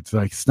shake their heads.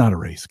 They're like, it's not a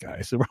race,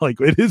 guys. So we're like,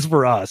 it is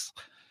for us.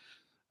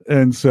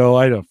 And so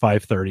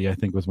 5:30, I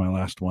think was my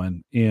last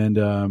one.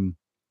 And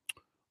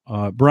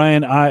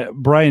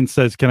Brian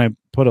says, can I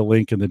put a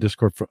link in the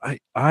Discord for,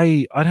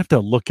 I'd have to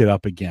look it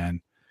up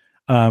again.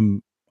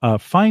 Find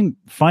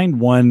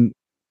one.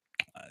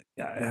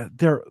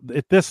 They're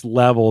at this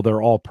level,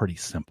 they're all pretty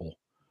simple.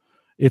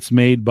 It's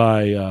made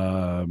by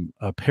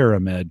a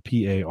Paramed,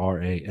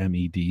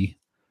 Paramed,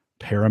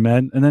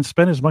 Paramed, and then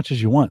spend as much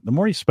as you want. The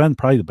more you spend,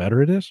 probably the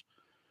better it is.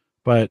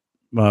 But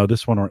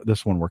this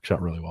one works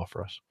out really well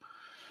for us.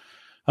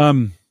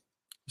 John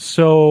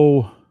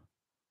says,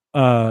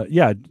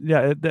 yeah,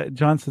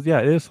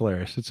 it is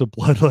hilarious. It's a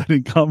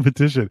bloodletting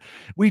competition.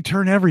 We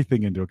turn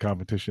everything into a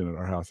competition at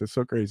our house. It's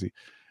so crazy.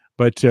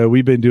 But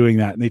we've been doing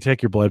that, and they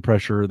take your blood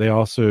pressure. They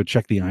also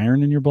check the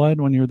iron in your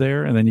blood when you're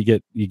there, and then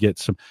you get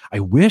some. I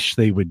wish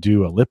they would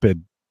do a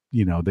lipid.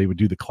 They would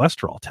do the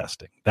cholesterol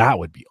testing. That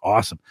would be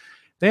awesome.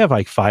 They have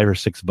like 5 or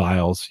 6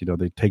 vials.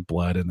 They take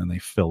blood and then they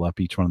fill up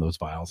each one of those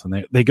vials,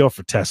 and they go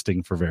for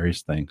testing for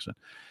various things.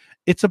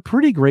 It's a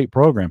pretty great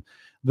program.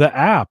 The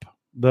app,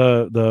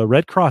 the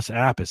Red Cross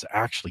app, is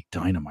actually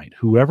dynamite.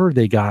 Whoever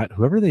they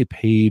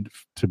paid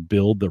to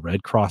build the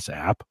Red Cross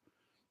app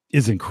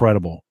is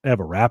incredible. They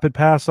have a rapid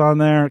pass on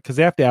there because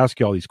they have to ask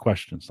you all these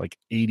questions, like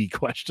 80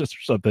 questions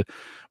or something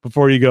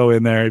before you go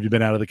in there. Have you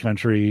been out of the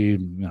country?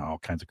 All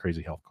kinds of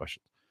crazy health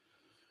questions.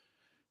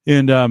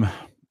 And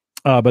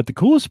but the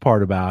coolest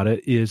part about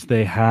it is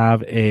they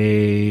have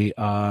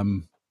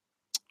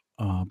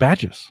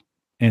badges.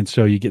 And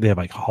so they have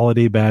like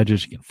holiday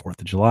badges. You get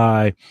 4th of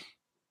July,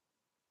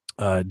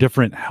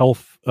 different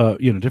health,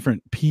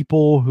 different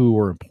people who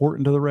are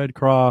important to the Red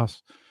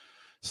Cross.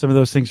 Some of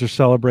those things are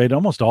celebrated.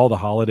 Almost all the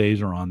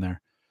holidays are on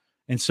there.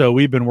 And so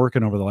we've been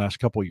working over the last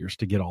couple of years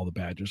to get all the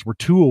badges. We're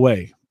 2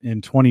 away.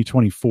 In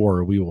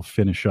 2024, we will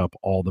finish up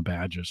all the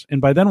badges. And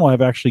by then we'll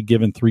have actually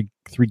given three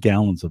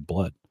gallons of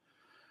blood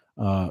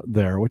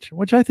there,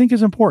 which I think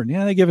is important.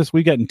 Yeah,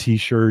 we've gotten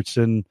t-shirts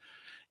and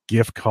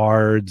gift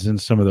cards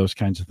and some of those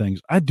kinds of things.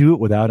 I do it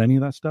without any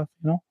of that stuff,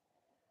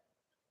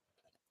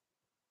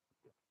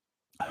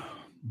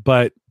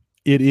 but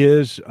it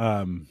is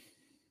fun.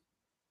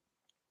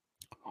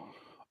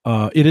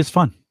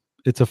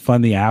 It's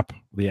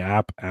the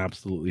app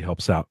absolutely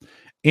helps out.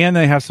 And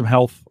they have some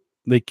health.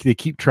 They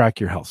keep track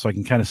of your health. So I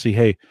can kind of see,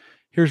 hey,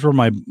 here's where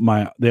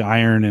the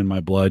iron in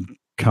my blood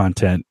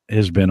content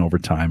has been over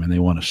time, and they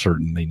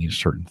need a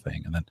certain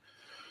thing. And then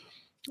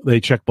they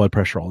check blood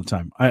pressure all the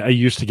time. I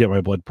used to get my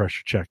blood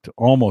pressure checked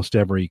almost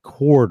every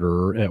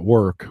quarter at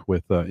work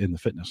with in the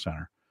fitness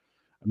center.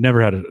 I've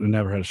never had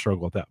a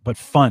struggle with that, but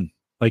fun.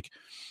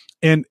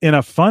 And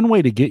a fun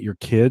way to get your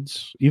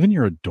kids, even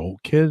your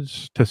adult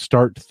kids, to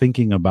start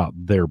thinking about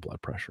their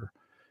blood pressure,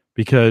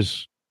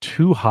 because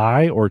too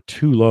high or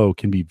too low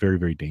can be very,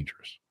 very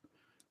dangerous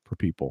for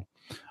people.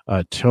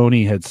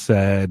 Tony had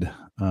said,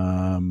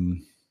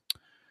 Tony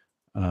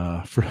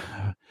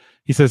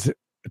says,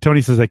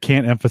 I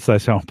can't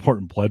emphasize how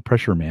important blood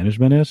pressure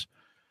management is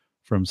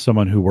from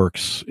someone who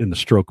works in the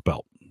stroke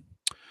belt.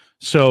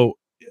 So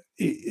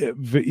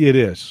it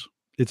is.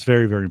 It's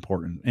very, very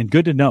important and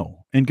good to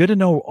know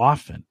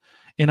often.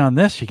 And on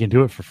this, you can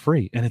do it for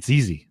free and it's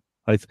easy.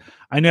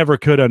 I never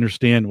could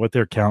understand what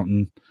they're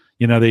counting.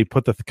 They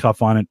put the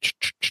cuff on it,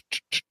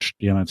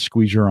 and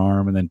squeeze your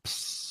arm, and then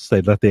they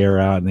let the air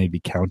out, and they'd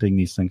be counting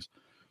these things.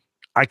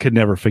 I could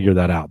never figure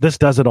that out. This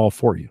does it all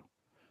for you.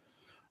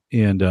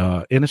 And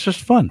it's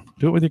just fun.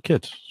 Do it with your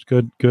kids. It's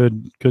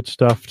good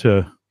stuff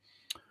to,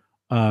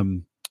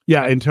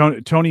 yeah.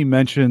 And Tony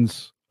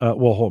mentions,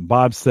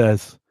 Bob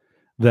says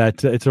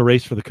that it's a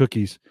race for the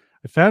cookies.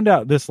 I found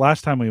out this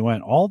last time we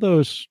went, all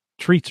those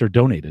treats are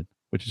donated,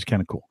 which is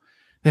kind of cool.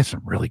 They had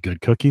some really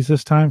good cookies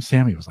this time.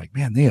 Sammy was like,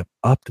 man, they have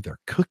upped their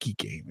cookie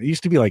game. It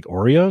used to be like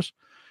Oreos,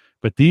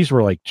 but these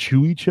were like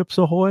chewy Chips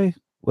Ahoy.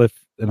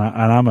 And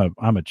I'm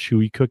a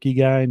chewy cookie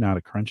guy, not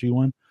a crunchy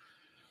one.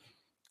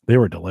 They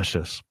were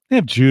delicious. They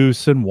have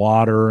juice and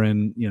water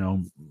and,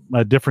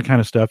 a different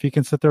kind of stuff. You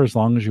can sit there as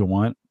long as you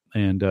want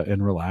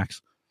and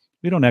relax.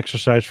 We don't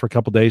exercise for a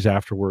couple days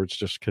afterwards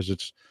just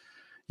because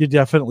you're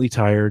definitely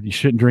tired. You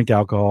shouldn't drink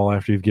alcohol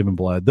after you've given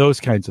blood, those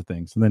kinds of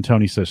things. And then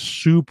Tony says,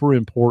 super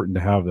important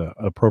to have the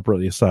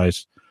appropriately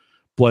sized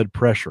blood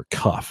pressure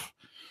cuff.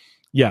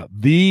 Yeah.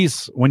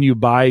 When you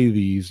buy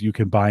these, you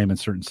can buy them in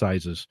certain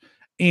sizes,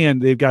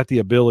 and they've got the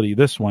ability.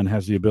 This one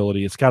has the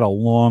ability. It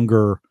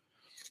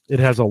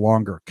has a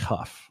longer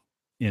cuff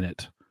in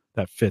it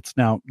that fits.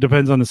 Now,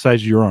 depends on the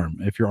size of your arm.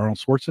 If you're Arnold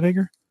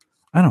Schwarzenegger,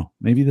 I don't know,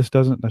 maybe this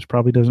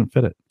probably doesn't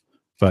fit it.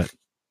 But,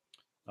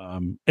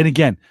 and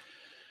again,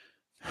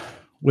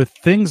 with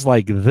things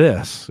like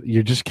this,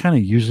 you're just kind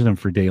of using them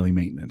for daily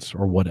maintenance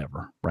or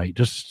whatever, right?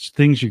 Just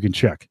things you can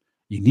check.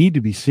 You need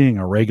to be seeing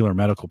a regular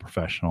medical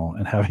professional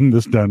and having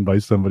this done by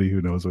somebody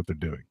who knows what they're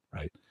doing,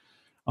 right?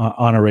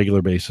 On a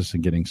regular basis,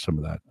 and getting some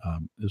of that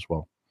as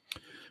well.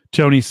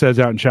 Tony says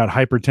out in chat,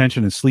 hypertension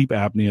and sleep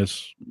apnea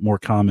is more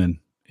common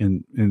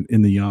in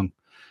the young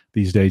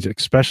these days,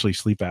 especially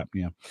sleep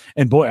apnea.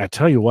 And boy, I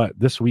tell you what,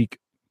 this week,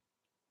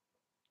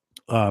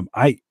 some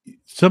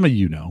of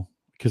you know,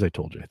 because I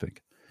told you, I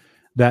think,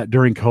 that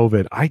during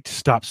COVID, I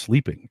stopped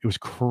sleeping. It was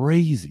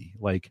crazy.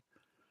 Like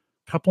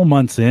a couple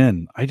months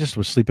in, I just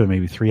was sleeping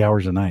maybe 4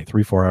 hours a night.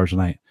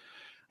 I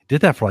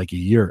did that for like a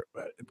year.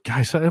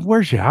 Guys, it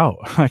wears you out.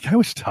 Like, I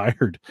was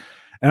tired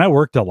and I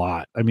worked a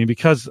lot. I mean,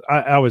 because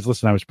I was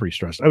pretty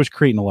stressed. I was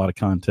creating a lot of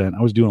content.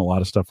 I was doing a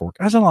lot of stuff for work.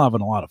 I was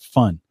having a lot of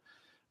fun,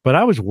 but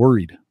I was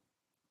worried.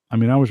 I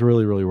mean, I was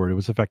really, really worried. It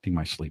was affecting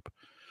my sleep.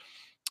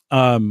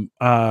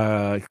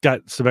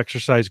 Got some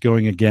exercise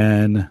going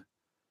again.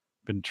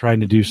 Been trying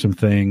to do some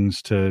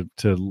things to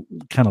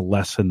kind of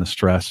lessen the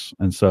stress.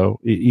 And so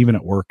even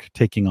at work,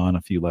 taking on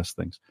a few less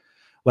things.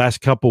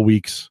 Last couple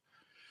weeks,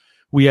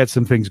 we had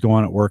some things going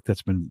on at work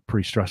that's been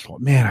pretty stressful.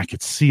 Man, I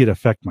could see it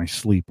affect my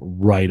sleep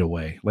right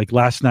away. Like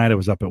last night, I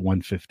was up at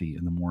 1:50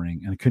 in the morning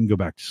and I couldn't go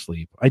back to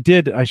sleep. I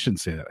shouldn't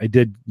say that. I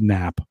did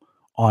nap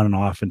on and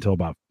off until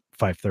about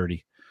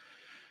 5:30.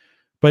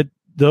 But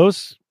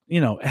those,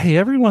 hey,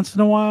 every once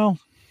in a while,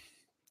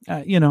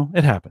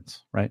 it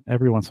happens, right?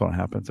 Every once in a while it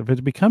happens. If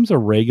it becomes a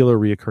regular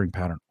reoccurring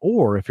pattern,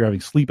 or if you're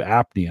having sleep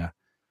apnea,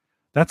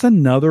 that's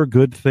another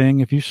good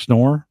thing. If you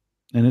snore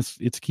and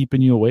it's keeping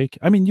you awake.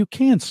 I mean, you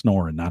can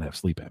snore and not have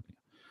sleep apnea,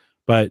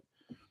 but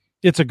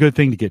it's a good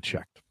thing to get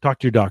checked. Talk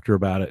to your doctor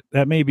about it.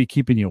 That may be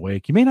keeping you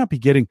awake. You may not be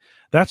getting,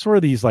 that's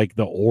where these like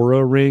the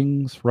Aura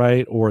rings,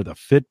 right? Or the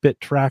Fitbit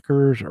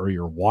trackers or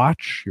your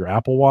watch, your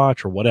Apple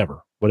Watch or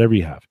whatever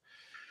you have.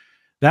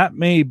 That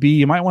may be,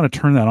 you might want to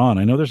turn that on.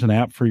 I know there's an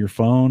app for your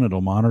phone. It'll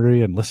monitor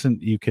you and listen.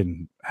 You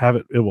can have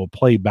it. It will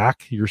play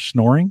back your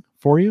snoring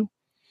for you.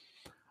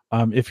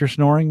 If you're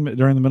snoring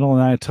during the middle of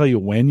the night, tell you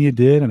when you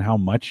did and how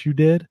much you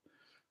did.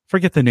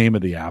 Forget the name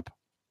of the app.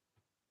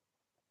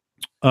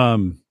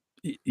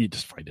 You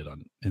just find it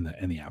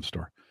in the App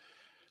Store.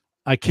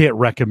 I can't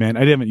recommend.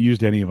 I haven't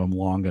used any of them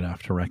long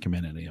enough to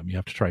recommend any of them. You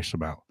have to try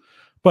some out.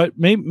 But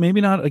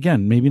maybe not.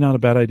 Again, maybe not a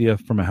bad idea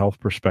from a health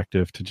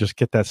perspective to just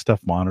get that stuff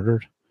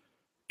monitored,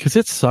 because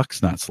it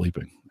sucks not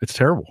sleeping. It's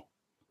terrible,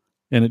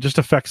 and it just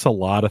affects a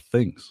lot of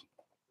things.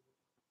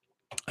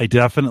 I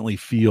definitely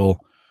feel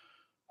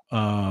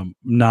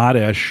not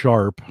as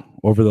sharp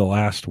over the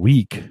last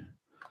week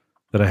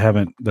that I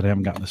haven't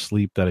gotten the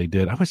sleep that I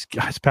did. I was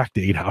back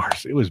to 8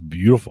 hours. It was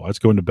beautiful. I was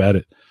going to bed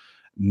at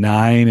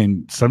 9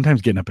 and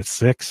sometimes getting up at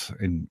 6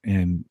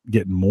 and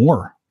getting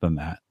more than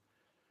that.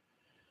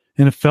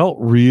 And it felt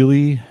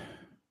really,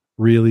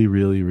 really,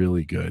 really,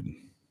 really good.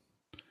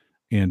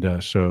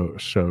 And so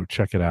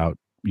check it out.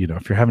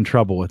 If you're having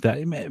trouble with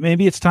that,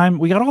 maybe it's time.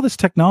 We got all this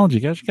technology,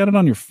 guys. You got it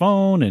on your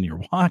phone and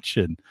your watch,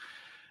 and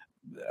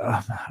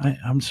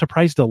I'm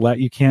surprised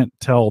you can't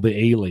tell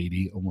the A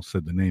lady. Almost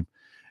said the name.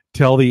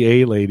 Tell the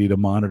A lady to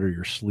monitor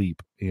your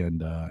sleep,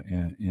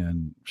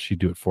 and she'd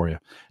do it for you.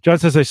 John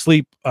says, I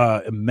sleep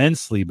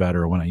immensely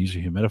better when I use a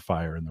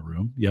humidifier in the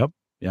room. Yep.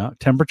 Yeah.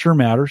 Temperature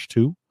matters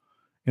too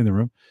in the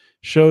room.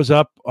 Shows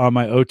up on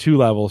my O2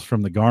 levels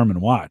from the Garmin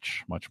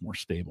watch, much more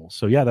stable.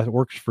 So yeah, that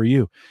works for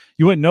you.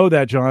 You wouldn't know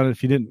that, John,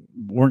 if you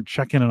weren't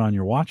checking it on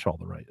your watch all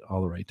the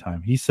right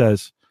time. He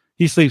says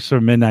he sleeps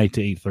from midnight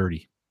to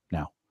 8:30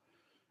 now.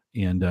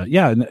 And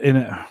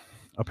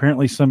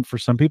apparently for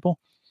some people,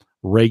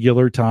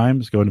 regular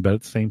times, going to bed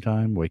at the same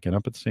time, waking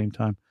up at the same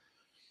time,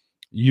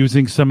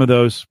 using some of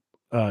those,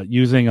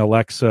 using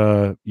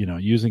Alexa,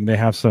 they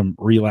have some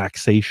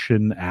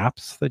relaxation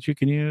apps that you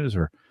can use,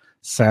 or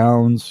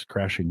sounds,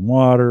 crashing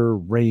water,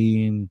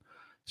 rain,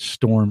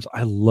 storms.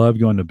 I love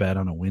going to bed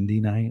on a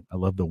windy night. I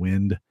love the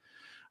wind.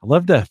 I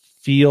love to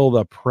feel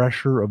the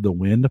pressure of the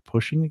wind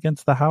pushing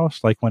against the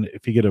house. Like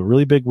if you get a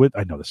really big wind,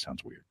 I know this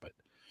sounds weird, but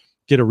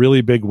get a really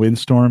big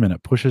windstorm and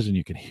it pushes and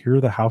you can hear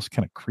the house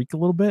kind of creak a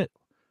little bit.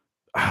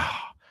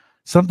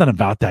 Something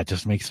about that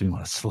just makes me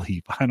want to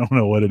sleep. I don't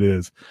know what it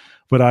is,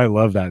 but I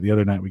love that. The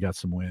other night we got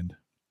some wind,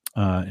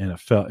 and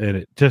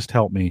it just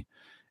helped me.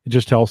 It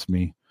just helps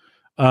me.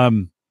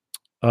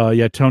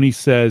 Tony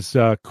says,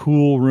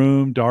 cool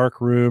room,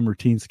 dark room,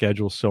 routine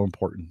schedule is so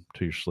important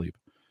to your sleep.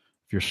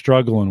 If you're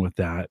struggling with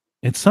that,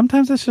 and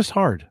sometimes it's just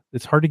hard.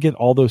 It's hard to get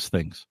all those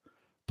things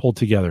pulled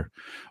together.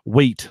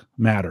 Weight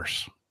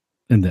matters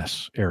in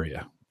this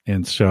area.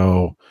 And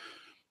so,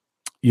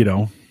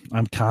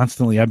 I've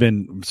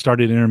been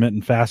started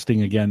intermittent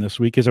fasting again this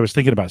week as I was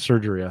thinking about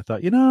surgery. I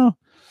thought,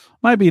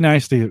 might be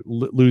nice to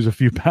lose a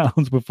few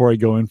pounds before I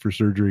go in for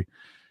surgery.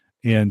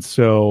 And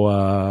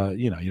so,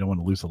 you don't want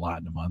to lose a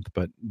lot in a month,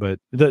 but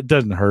that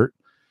doesn't hurt.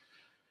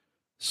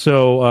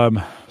 So,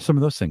 some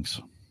of those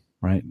things,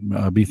 right?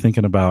 Be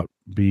thinking about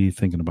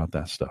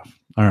that stuff.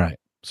 All right.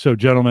 So,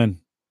 gentlemen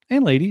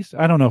and ladies,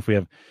 I don't know if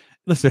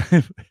listen,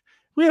 if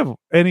we have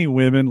any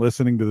women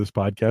listening to this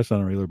podcast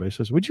on a regular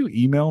basis, would you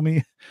email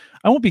me?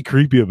 I won't be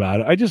creepy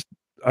about it.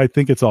 I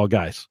think it's all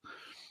guys.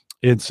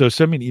 And so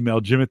send me an email,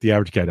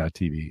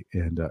 jim@theaverageguy.tv,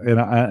 and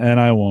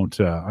I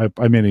won't. I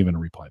may not even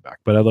reply back,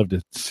 but I'd love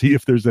to see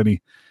if there's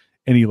any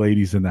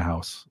ladies in the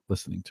house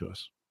listening to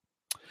us.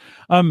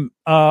 Okay,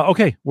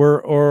 I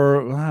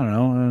don't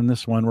know. In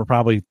this one, we're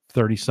probably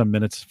 30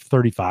 minutes,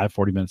 35,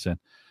 40 minutes in.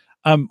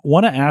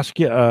 Want to ask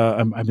you.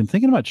 I've been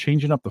thinking about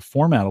changing up the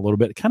format a little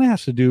bit. It kind of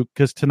has to do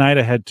because tonight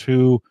I've had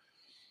two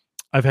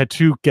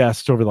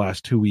guests over the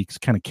last 2 weeks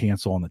kind of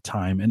cancel on the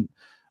time, and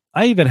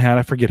I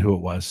forget who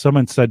it was.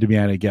 Someone said to me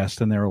I had a guest,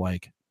 and they were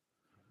like,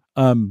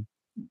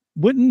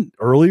 "Wouldn't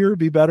earlier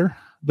be better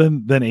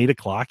than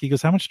 8:00?" He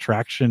goes, "How much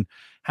traction?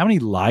 How many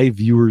live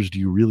viewers do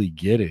you really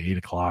get at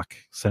 8:00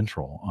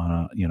 Central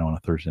on a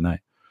Thursday night?"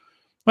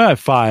 Well, at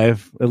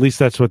 5, at least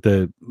that's what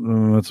the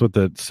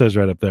says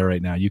right up there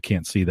right now. You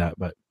can't see that,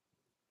 but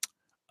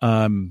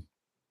I don't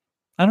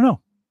know.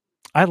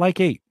 I like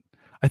 8.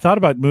 I thought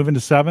about moving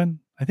to 7.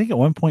 I think at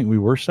one point we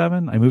were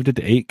 7. I moved it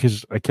to 8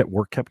 because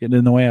work kept getting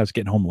in the way. I was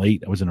getting home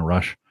late. I was in a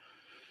rush.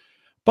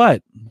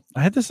 But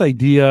I had this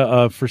idea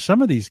of, for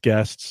some of these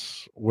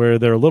guests where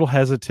they're a little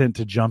hesitant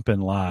to jump in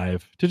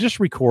live, to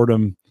just record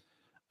them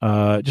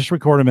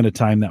in a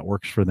time that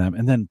works for them,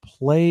 and then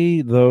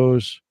play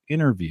those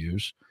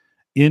interviews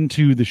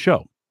into the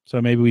show.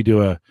 So maybe we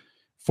do a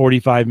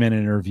 45-minute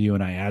interview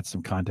and I add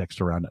some context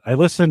around it. I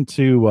listened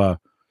to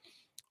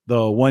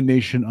the One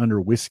Nation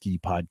Under Whiskey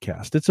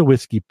podcast. It's a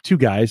whiskey, 2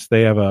 guys.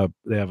 They're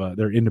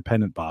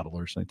independent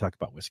bottlers and they talk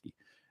about whiskey.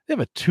 They have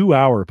a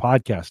 2-hour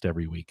podcast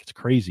every week. It's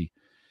crazy.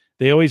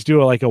 They always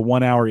do a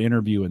 1-hour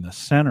interview in the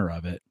center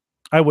of it.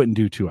 I wouldn't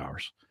do 2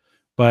 hours,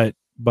 but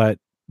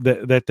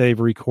that they've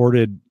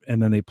recorded,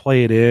 and then they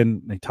play it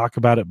in. They talk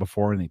about it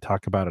before and they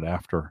talk about it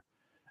after.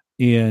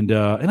 And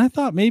I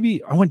thought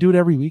maybe I wouldn't do it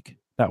every week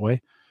that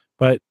way,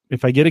 but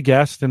if I get a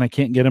guest and I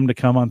can't get them to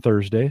come on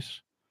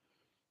Thursdays,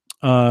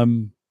 I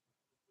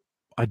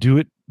do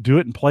it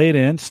and play it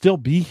in, still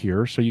be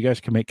here so you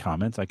guys can make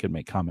comments. I can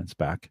make comments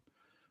back,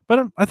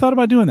 but I thought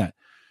about doing that.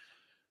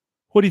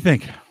 What do you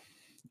think?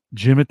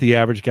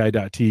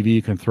 Jim@theaverageguy.tv.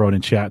 You can throw it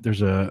in chat.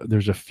 There's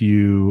a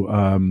few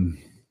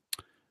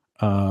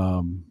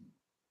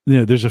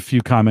There's a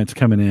few comments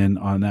coming in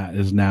on that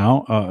is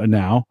now.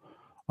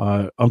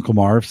 Uncle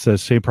Marv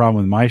says, same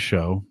problem with my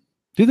show.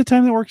 Do the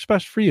time that works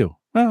best for you.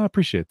 I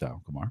appreciate that,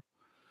 Uncle Marv.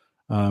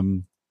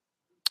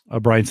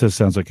 Brian says,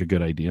 sounds like a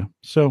good idea.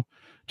 So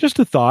just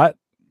a thought.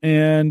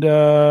 And,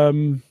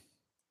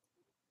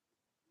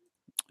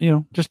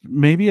 just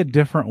maybe a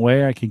different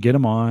way I could get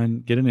them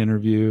on, get an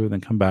interview, then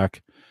come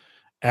back,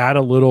 add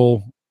a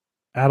little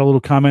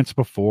comments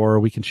before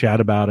we can chat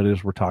about it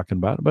as we're talking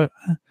about it. But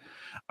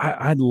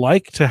I'd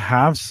like to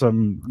have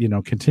some,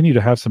 continue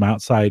to have some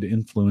outside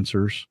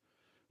influencers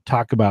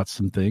talk about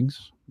some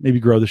things, maybe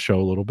grow the show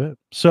a little bit.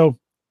 So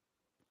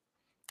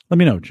let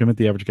me know, Jim at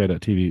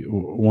theaverageguy.tv,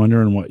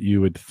 wondering what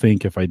you would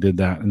think if I did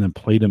that and then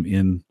played them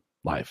in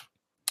live.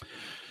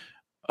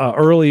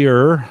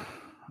 Earlier,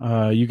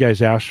 you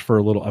guys asked for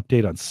a little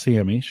update on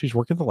Sammy. She's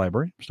working at the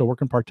library, still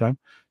working part-time.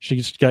 She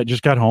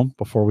just got home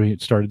before we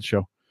started the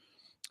show,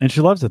 and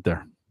she loves it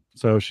there.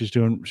 So she's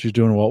doing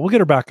well. We'll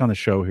get her back on the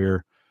show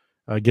here,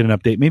 get an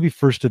update, maybe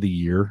first of the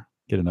year,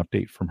 get an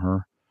update from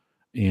her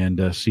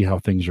and see how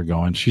things are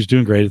going. She's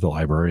doing great at the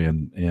library,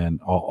 and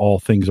all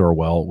things are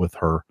well with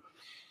her.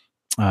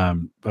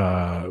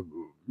 We're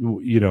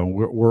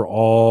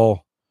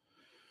all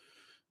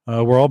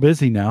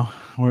busy now.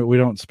 We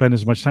don't spend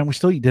as much time. We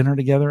still eat dinner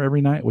together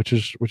every night, which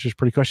is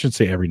pretty cool. I should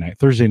say every night.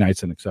 Thursday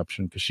night's an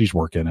exception because she's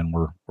working and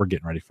we're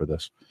getting ready for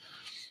this.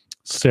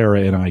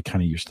 Sarah and I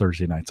kind of use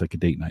Thursday nights like a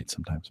date night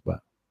sometimes,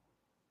 but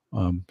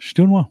she's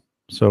doing well.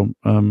 So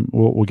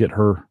we'll get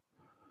her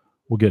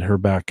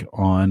back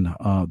on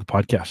the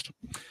podcast.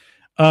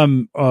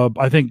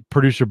 I think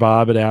producer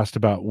Bob had asked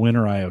about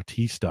winter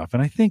IoT stuff,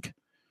 and I think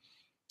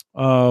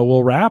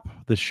we'll wrap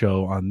the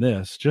show on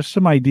this. Just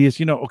some ideas.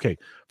 Okay,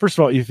 first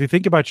of all, if you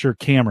think about your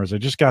cameras, I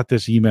just got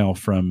this email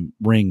from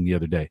Ring the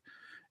other day,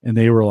 and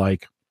they were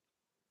like,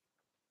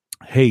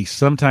 hey,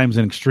 sometimes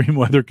in extreme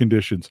weather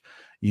conditions,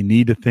 you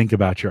need to think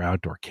about your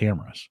outdoor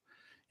cameras.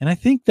 And I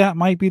think that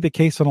might be the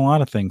case on a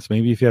lot of things.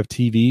 Maybe if you have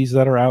TVs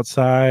that are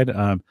outside.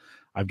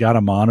 I've got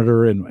a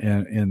monitor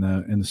in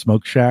the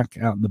smoke shack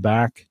out in the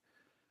back.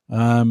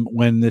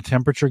 When the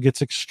temperature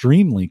gets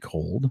extremely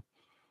cold,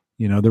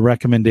 the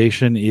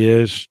recommendation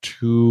is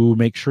to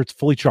make sure it's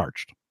fully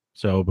charged.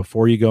 So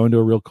before you go into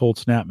a real cold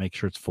snap, make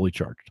sure it's fully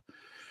charged.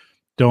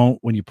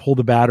 When you pull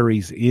the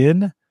batteries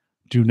in,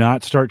 do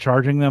not start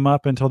charging them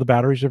up until the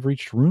batteries have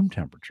reached room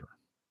temperature,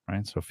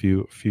 right? So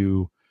a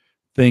few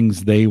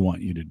things they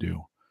want you to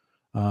do.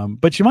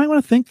 But you might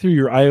want to think through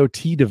your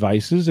IoT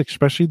devices,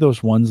 especially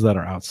those ones that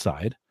are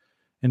outside,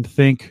 and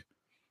think,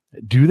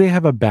 do they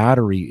have a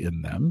battery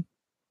in them?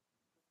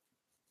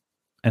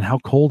 And how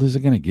cold is it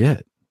going to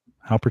get?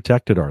 How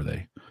protected are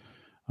they?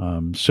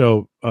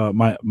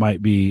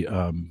 Might be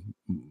one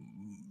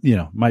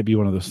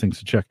of those things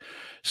to check.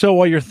 So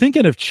while you're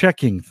thinking of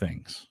checking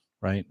things,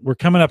 right, we're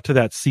coming up to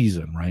that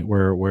season, right,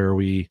 where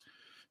we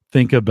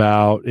think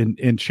about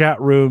in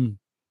chat room,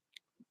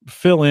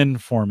 fill in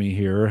for me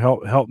here,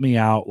 help me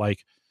out,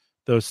 like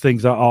those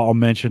things. I'll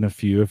mention a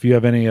few. If you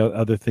have any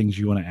other things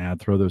you want to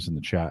add, throw those in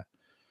the chat.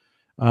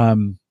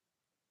 Tony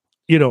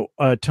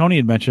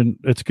had mentioned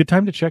it's a good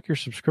time to check your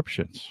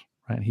subscriptions.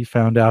 Right? He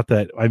found out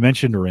that I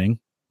mentioned Ring,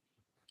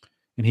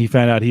 and he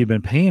found out he had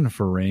been paying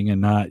for Ring and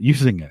not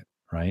using it.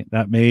 Right?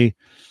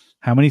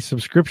 How many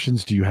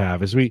subscriptions do you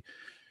have?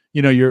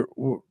 Your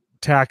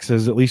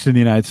taxes, at least in the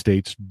United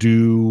States,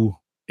 due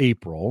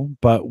April,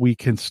 but we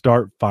can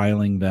start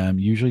filing them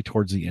usually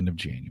towards the end of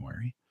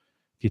January.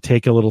 If you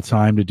take a little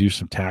time to do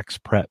some tax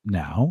prep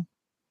now,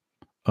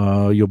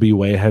 you'll be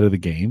way ahead of the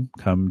game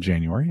come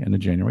January. End of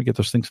January, get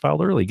those things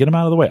filed early. Get them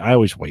out of the way. I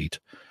always wait.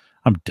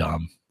 I'm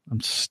dumb. I'm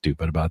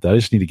stupid about that. I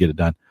just need to get it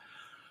done.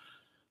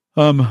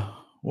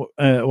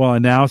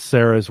 And now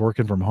Sarah is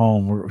working from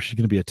home. She's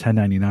going to be a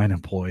 1099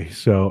 employee.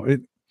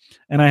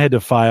 And I had to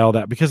file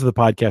that because of the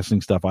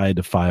podcasting stuff. I had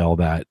to file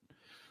that,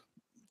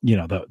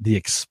 the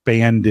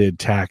expanded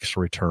tax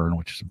return,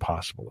 which is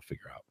impossible to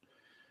figure out.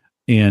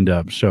 And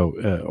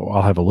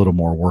I'll have a little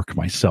more work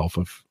myself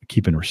of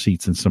keeping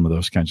receipts and some of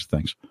those kinds of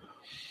things.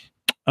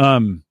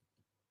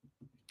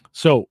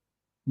 So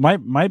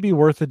might be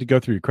worth it to go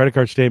through your credit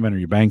card statement or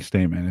your bank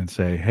statement and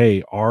say,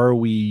 hey, are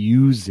we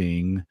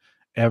using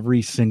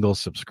every single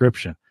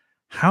subscription?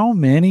 How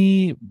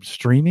many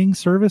streaming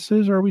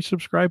services are we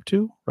subscribed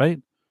to, right?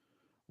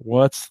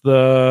 What's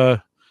do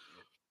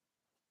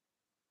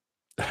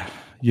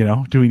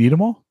we need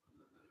them all?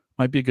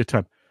 Might be a good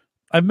time.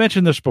 I've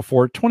mentioned this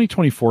before.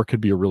 2024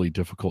 could be a really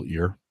difficult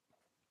year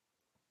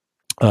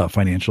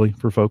financially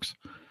for folks.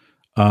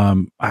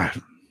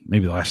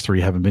 Maybe the last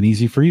 3 haven't been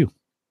easy for you,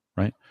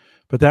 right?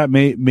 But that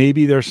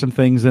maybe there's some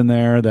things in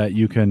there that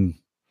you can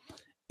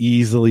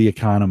easily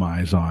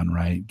economize on,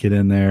 right? Get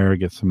in there,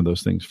 get some of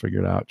those things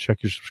figured out.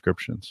 Check your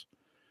subscriptions.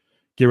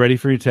 Get ready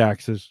for your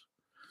taxes.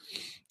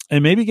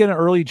 And maybe get an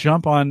early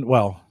jump on,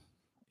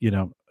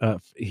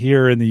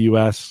 here in the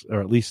U.S.,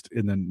 or at least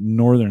in the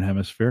Northern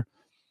Hemisphere,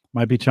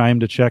 might be time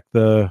to check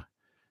you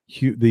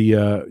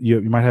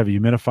might have a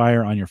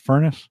humidifier on your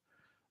furnace,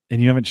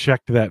 and you haven't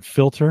checked that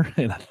filter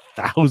in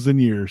 1,000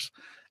 years,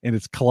 and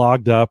it's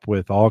clogged up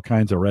with all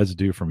kinds of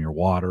residue from your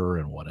water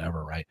and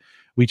whatever, right?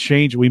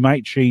 We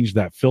might change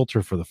that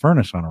filter for the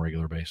furnace on a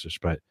regular basis,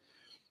 but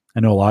I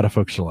know a lot of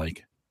folks are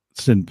like,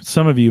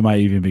 some of you might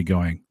even be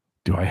going,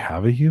 do I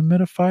have a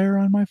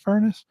humidifier on my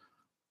furnace?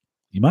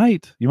 You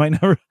might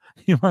never,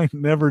 you might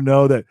never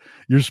know that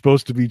you're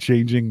supposed to be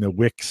changing the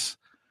wicks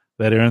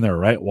that are in there,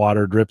 right?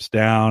 Water drips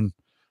down,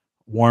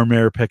 warm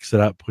air picks it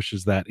up,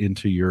 pushes that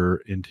into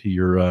your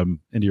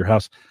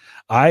house.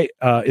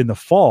 In the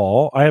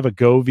fall, I have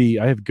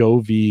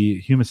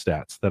Govee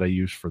humidistats that I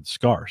use for the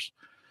scars.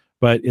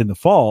 But in the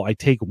fall, I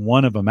take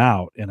one of them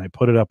out and I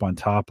put it up on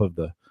top of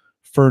the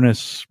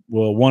furnace,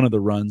 one of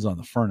the runs on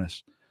the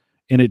furnace.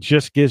 And it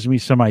just gives me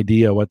some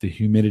idea what the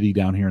humidity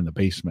down here in the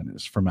basement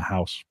is from a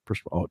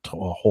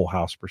whole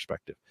house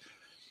perspective.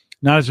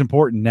 Not as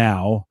important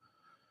now,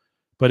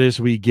 but as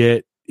we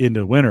get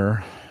into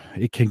winter,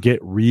 it can get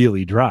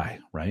really dry,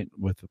 right?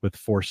 We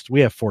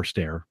have forced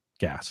air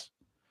gas,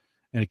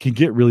 and it can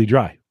get really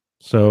dry.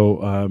 So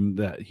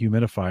that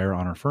humidifier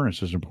on our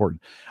furnace is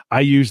important.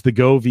 I use the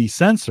Govee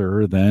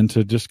sensor then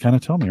to just kind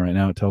of tell me right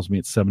now. It tells me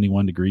it's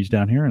 71 degrees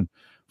down here and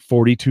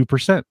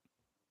 42%,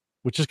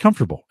 which is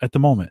comfortable at the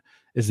moment.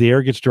 As the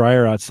air gets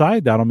drier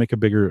outside, that'll make a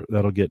bigger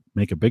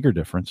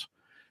difference,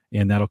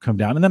 and that'll come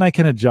down. And then I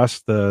can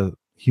adjust the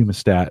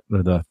humidistat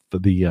or the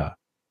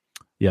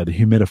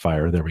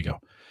humidifier. There we go.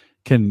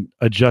 Can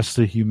adjust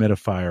the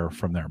humidifier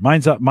from there.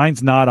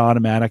 Mine's not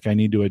automatic. I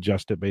need to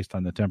adjust it based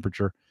on the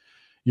temperature.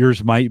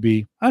 Yours might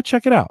be. I'll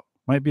check it out.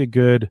 Might be a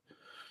good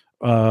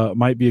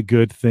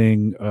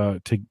thing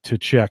to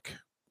check,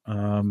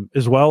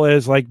 as well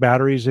as like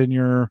batteries in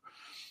your.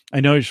 I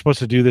know you're supposed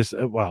to do this.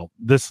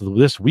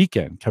 This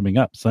weekend coming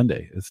up,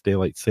 Sunday. It's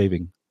daylight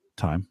saving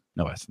time.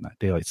 No, it's not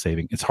daylight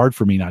saving. It's hard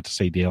for me not to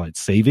say daylight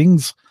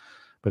savings,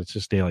 but it's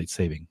just daylight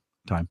saving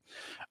time.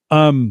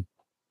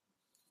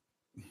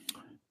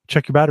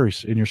 Check your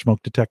batteries in your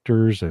smoke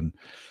detectors and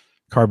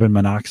carbon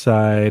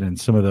monoxide and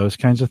some of those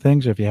kinds of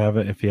things. If you have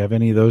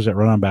any of those that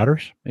run on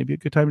batteries, maybe a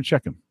good time to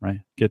check them,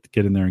 right? Get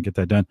in there and get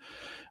that done.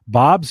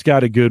 Bob's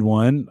got a good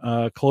one.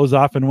 Close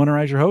off and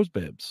winterize your hose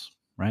bibs,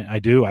 right? I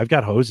do. I've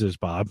got hoses,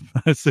 Bob,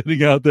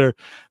 sitting out there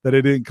that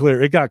I didn't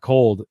clear. It got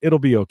cold. It'll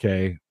be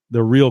okay.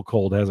 The real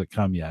cold hasn't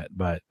come yet,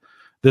 but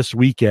this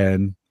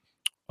weekend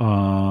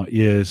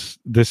is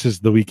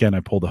the weekend I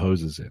pull the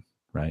hoses in,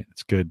 right?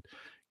 It's good.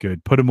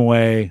 Put them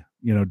away,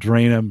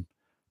 drain them,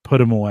 put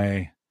them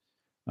away.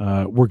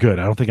 We're good.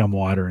 I don't think I'm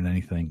watering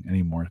anything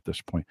anymore at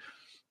this point.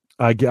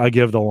 I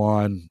give the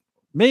lawn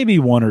maybe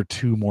one or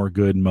two more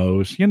good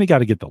mows. You got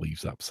to get the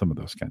leaves up, some of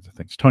those kinds of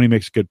things. Tony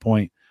makes a good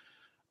point.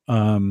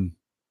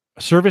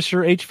 Service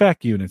your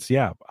HVAC units.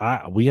 Yeah,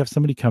 we have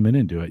somebody come in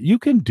and do it. You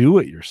can do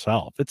it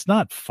yourself. It's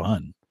not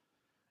fun,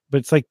 but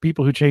it's like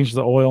people who change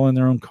the oil in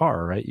their own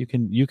car, right? You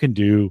can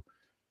do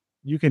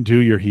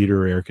your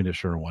heater or air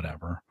conditioner or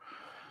whatever.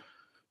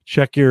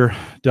 Check your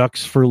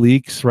ducts for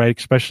leaks, right?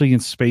 Especially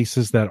in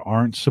spaces that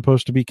aren't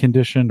supposed to be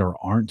conditioned or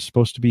aren't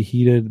supposed to be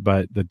heated,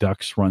 but the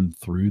ducts run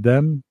through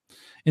them.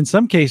 In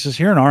some cases,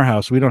 here in our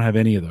house, we don't have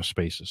any of those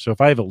spaces. So if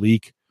I have a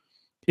leak,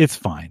 it's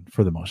fine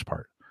for the most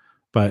part.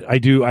 But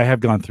I have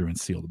gone through and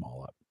sealed them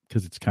all up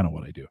because it's kind of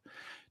what I do.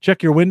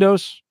 Check your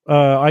windows.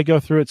 I go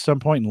through at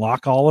some point and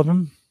lock all of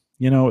them.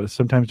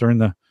 Sometimes during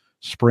the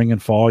spring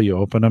and fall, you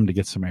open them to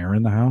get some air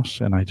in the house,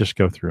 and I just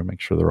go through and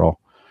make sure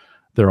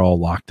they're all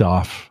locked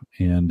off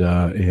and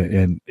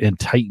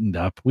tightened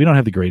up. We don't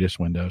have the greatest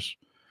windows.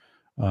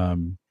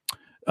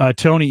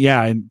 Tony,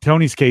 in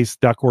Tony's case,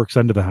 ductwork's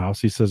under the house.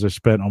 He says I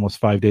spent almost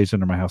 5 days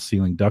under my house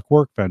sealing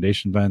ductwork,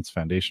 foundation vents,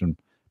 foundation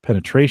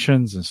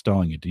penetrations,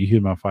 installing a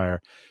dehumidifier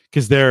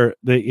because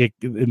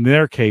in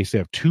their case they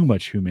have too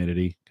much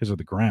humidity because of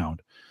the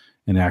ground,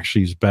 and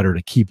actually it's better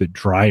to keep it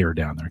drier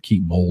down there,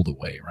 keep mold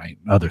away, right?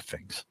 Other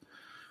things.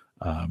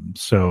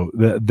 So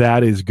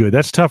that is good.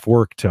 That's tough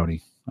work,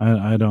 Tony.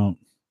 I don't.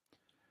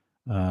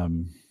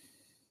 And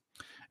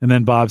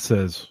then Bob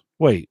says,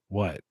 wait,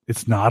 what?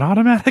 It's not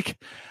automatic?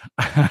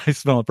 I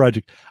smell a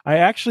project. I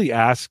actually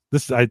asked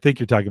this. I think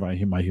you're talking about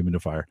my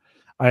humidifier.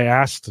 I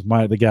asked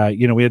the guy,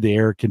 we had the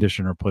air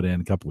conditioner put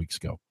in a couple weeks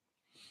ago.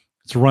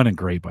 It's running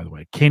great, by the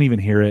way. Can't even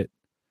hear it.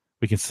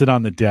 We can sit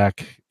on the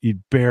deck.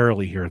 You'd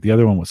barely hear it. The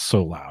other one was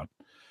so loud.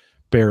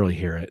 Barely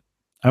hear it.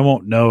 I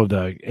won't know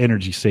the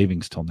energy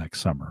savings till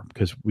next summer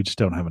because we just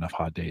don't have enough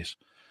hot days.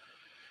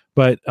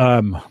 But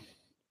I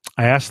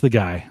asked the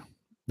guy,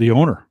 the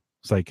owner,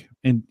 it's like,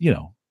 and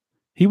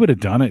he would have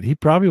done it. He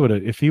probably would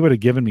have, if he would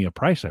have given me a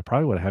price, I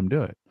probably would have had him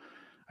do it.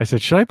 I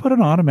said, should I put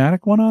an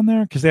automatic one on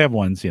there? Because they have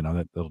ones,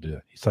 that'll do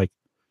it. He's like,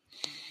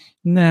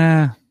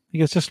 nah, he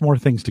gets just more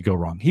things to go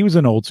wrong. He was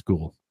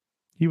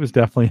He was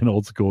definitely an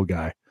old school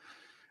guy,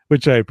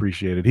 which I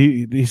appreciated.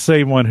 He's the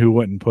same one who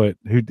wouldn't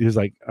he's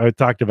like, I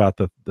talked about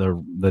the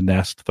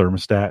Nest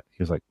thermostat.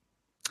 He was like,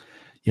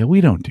 yeah,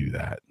 we don't do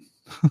that.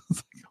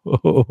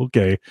 Oh,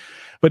 okay.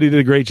 But he did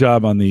a great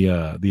job on the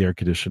air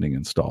conditioning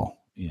install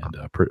and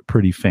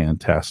pretty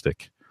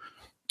fantastic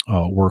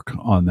work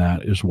on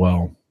that as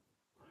well.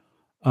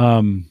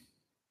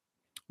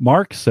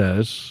 Mark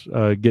says,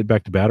 get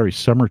back to batteries.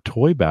 Summer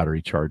toy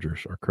battery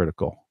chargers are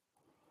critical.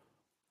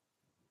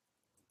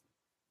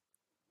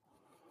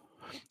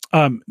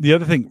 The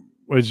other thing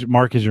was,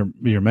 Mark, as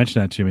you're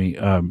mentioning that to me,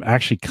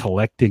 actually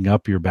collecting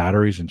up your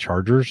batteries and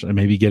chargers and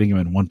maybe getting them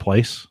in one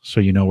place so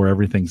you know where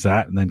everything's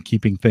at, and then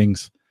keeping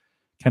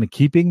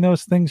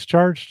those things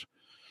charged.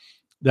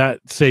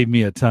 That saved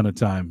me a ton of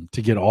time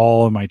to get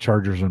all of my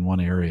chargers in one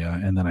area,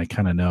 and then I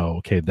kind of know,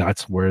 okay,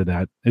 that's where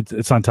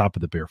it's on top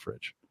of the beer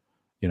fridge,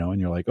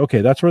 and you're like,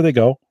 okay, that's where they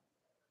go,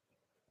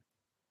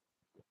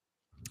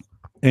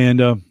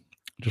 and it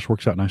just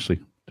works out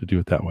nicely to do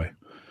it that way,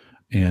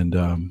 and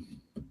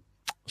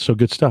so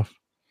good stuff.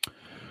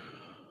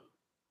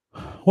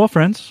 Well,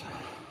 friends,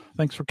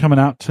 thanks for coming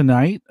out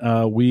tonight.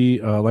 We,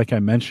 like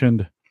I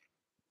mentioned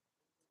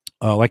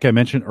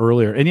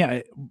earlier, and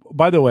yeah,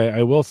 by the way,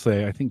 I will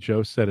say, I think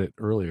Joe said it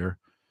earlier.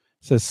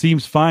 It says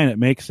seems fine. It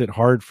makes it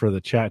hard for the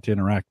chat to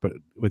interact, but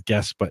with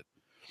guests, but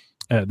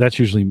that's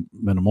usually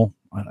minimal.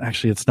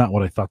 Actually, it's not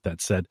what I thought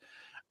that said.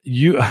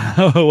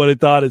 What I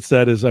thought it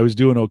said is I was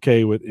doing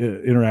okay with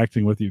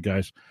interacting with you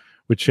guys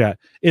with chat.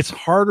 It's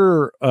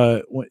harder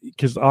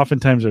because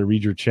oftentimes I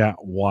read your chat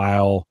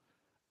while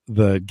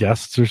the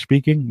guests are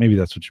speaking. Maybe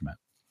that's what you meant.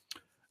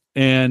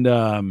 And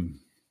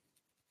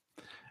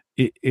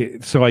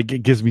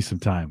it gives me some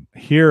time.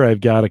 Here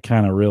I've got to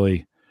kind of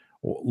really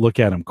look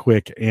at them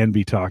quick and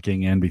be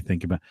talking and be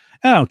thinking about.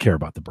 I don't care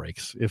about the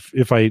breaks.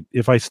 If I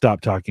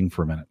stop talking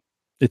for a minute,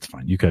 it's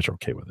fine. You guys are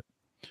okay with it.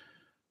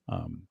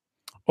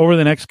 Over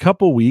the next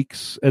couple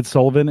weeks, Ed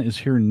Sullivan is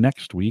here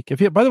next week.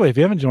 By the way, if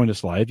you haven't joined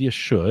us live, you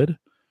should.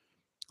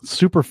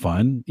 Super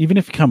fun. Even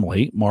if you come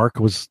late, Mark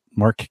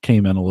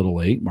came in a little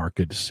late. Mark,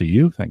 good to see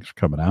you. Thanks for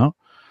coming out.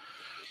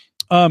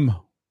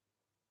 Oh,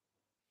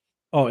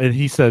 and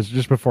he says,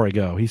 just before I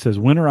go, he says,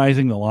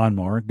 winterizing the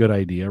lawnmower, good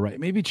idea, right?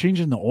 Maybe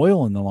changing the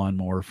oil in the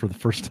lawnmower for the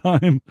first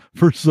time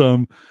for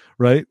some,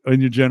 right?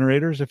 On your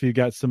generators, if you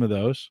got some of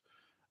those.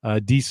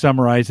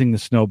 Desummerizing the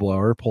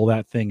snowblower, pull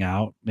that thing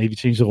out, maybe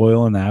change the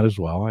oil in that as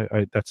well.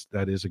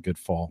 That is a good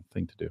fall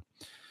thing to do.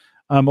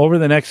 Over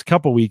the next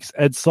couple weeks,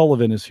 Ed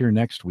Sullivan is here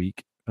next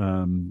week.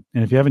 And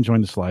if you haven't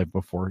joined us live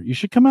before, you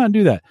should come out and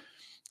do that.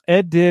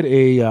 Ed did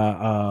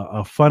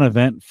a fun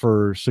event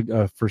for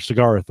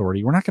Cigar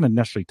Authority. We're not going to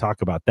necessarily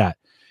talk about that.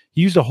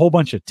 He used a whole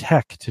bunch of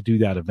tech to do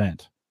that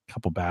event, a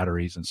couple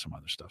batteries and some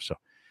other stuff. So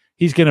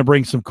he's going to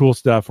bring some cool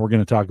stuff. We're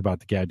going to talk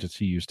about the gadgets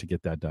he used to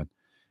get that done.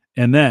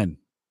 And then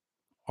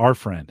our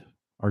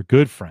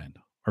good friend,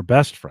 our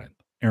best friend,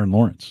 Aaron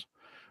Lawrence,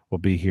 will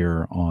be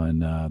here on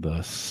the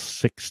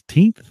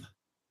 16th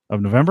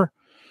of November.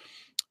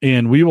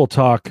 And we will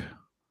talk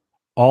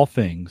all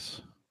things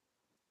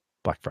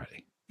Black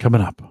Friday coming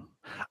up.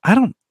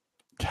 I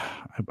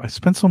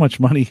spent so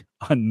much money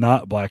on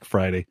not Black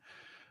Friday.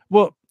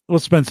 Well, we'll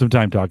spend some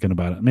time talking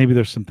about it. Maybe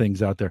there's some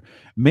things out there.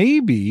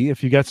 Maybe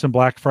if you got some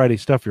Black Friday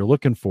stuff you're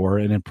looking for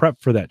and in prep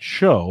for that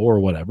show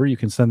or whatever, you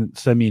can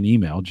send me an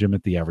email,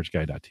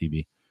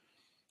 jim@theaverageguy.tv,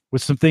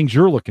 with some things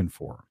you're looking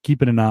for.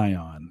 Keeping an eye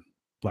on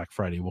Black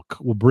Friday.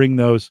 We'll bring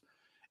those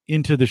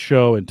into the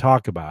show and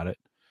talk about it.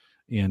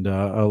 And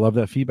I love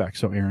that feedback.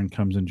 So Aaron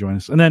comes and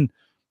joins us. And then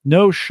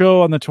no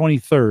show on the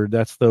 23rd.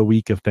 That's the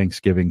week of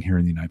Thanksgiving here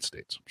in the United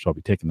States. So I'll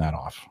be taking that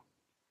off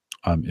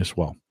as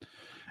well.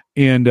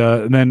 And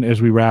then as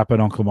we wrap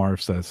it, Uncle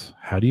Marv says,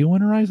 how do you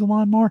winterize a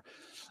lawnmower?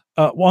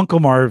 Well, Uncle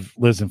Marv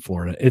lives in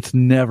Florida. It's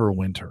never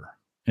winter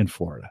in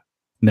Florida.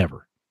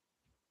 Never.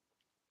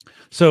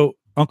 So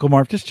Uncle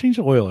Marv, just change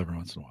the oil every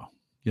once in a while.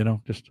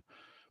 Just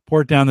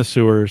pour it down the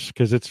sewers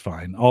because it's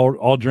fine.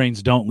 All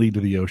drains don't lead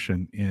to the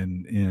ocean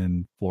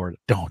in Florida.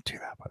 Don't do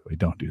that, by the way.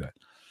 Don't do that.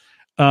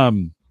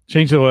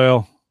 Change the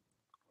oil.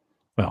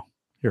 Well,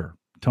 here,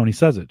 Tony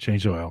says it.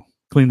 Change the oil.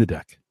 Clean the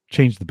deck.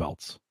 Change the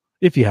belts.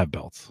 If you have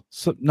belts.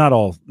 So not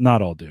all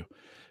do.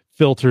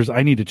 Filters.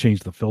 I need to change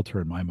the filter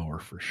in my mower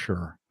for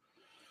sure.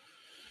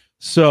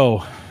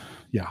 So,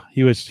 yeah,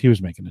 he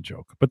was making a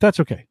joke, but that's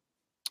okay.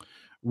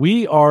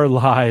 We are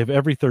live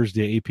every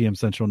Thursday, 8 p.m.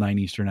 Central, 9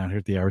 Eastern, out here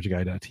at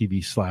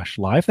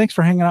theaverageguy.tv/live. Thanks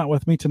for hanging out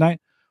with me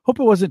tonight. Hope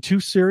it wasn't too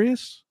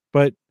serious,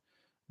 but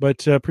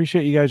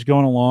appreciate you guys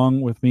going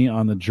along with me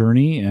on the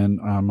journey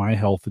and on my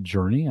health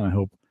journey. And I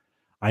hope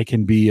I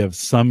can be of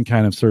some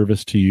kind of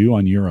service to you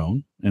on your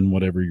own and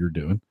whatever you're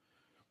doing.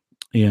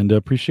 And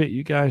appreciate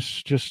you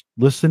guys just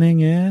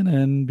listening in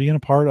and being a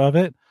part of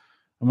it.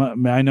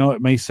 I know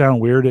it may sound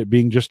weird at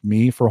being just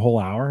me for a whole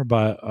hour,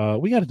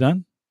 but we got it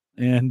done.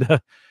 And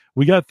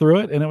we got through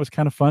it, and it was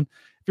kind of fun.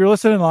 If you're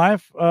listening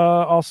live,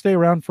 I'll stay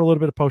around for a little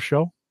bit of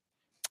post-show.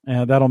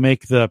 That'll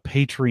make the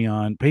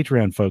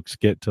Patreon folks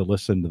get to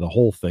listen to the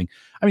whole thing.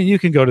 I mean, you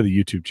can go to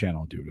the YouTube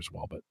channel and do it as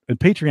well. But at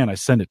Patreon, I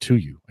send it to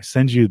you. I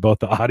send you both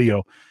the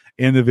audio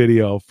and the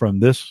video from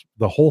the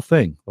whole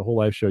thing, the whole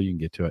live show. You can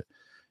get to it.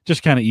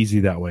 Just kind of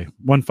easy that way.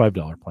 One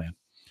 $5 plan.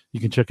 You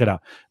can check it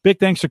out. Big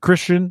thanks to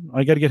Christian.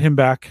 I got to get him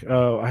back.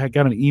 I had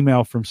got an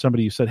email from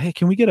somebody who said, hey,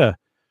 can we get a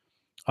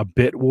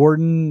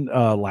Bitwarden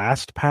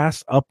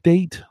LastPass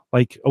update?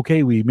 Like,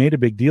 okay, we made a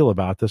big deal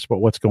about this, but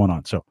what's going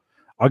on? So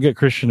I'll get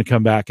Christian to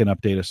come back and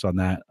update us on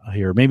that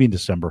here. Maybe in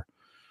December,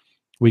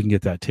 we can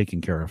get that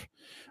taken care of.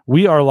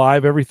 We are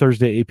live every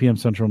Thursday, 8 p.m.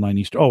 Central, 9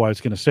 Eastern. Oh, I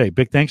was going to say,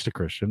 big thanks to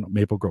Christian,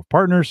 Maple Grove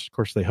Partners. Of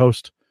course, they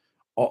host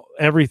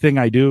everything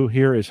I do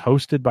here is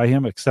hosted by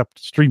him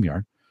except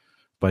StreamYard.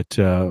 But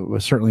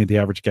certainly the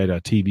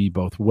AverageGuy.tv,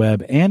 both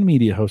web and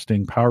media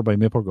hosting, powered by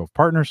Maple Grove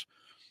Partners.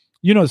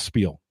 You know the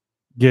spiel.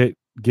 Get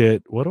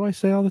what do I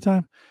say all the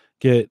time?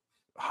 Get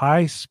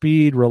high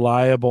speed,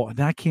 reliable. And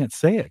I can't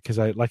say it because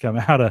I'm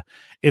out of.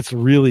 It's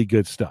really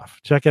good stuff.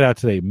 Check it out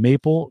today.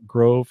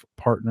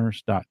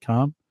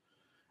 MapleGrovePartners.com.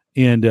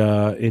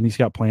 And he's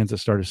got plans that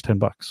start as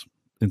 $10.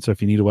 And so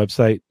if you need a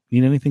website,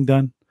 need anything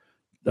done,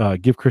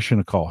 give Christian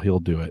a call. He'll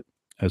do it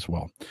as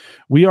well.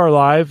 We are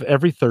live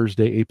every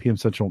Thursday, 8 p.m.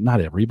 Central.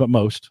 Not every, but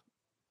most.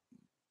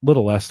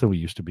 Little less than we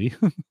used to be.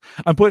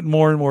 I'm putting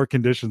more and more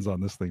conditions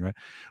on this thing, right?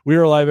 We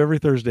are live every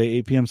Thursday,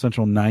 8 p.m.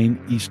 Central,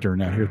 9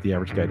 Eastern, out here at the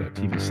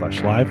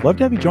AverageGuy.tv/live. Love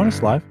to have you join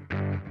us live.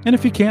 And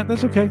if you can't,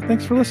 that's okay.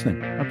 Thanks for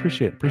listening. I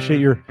appreciate it.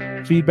 Appreciate your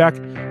feedback.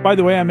 By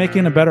the way, I'm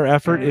making a better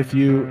effort. If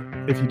you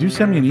do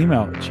send me an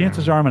email,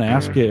 chances are I'm going to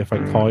ask you if I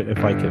can call you, if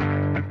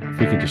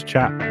we could just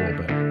chat a little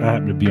bit. That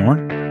happened to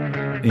Bjorn.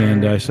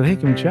 And I said, hey,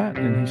 can we chat?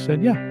 And he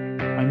said, yeah,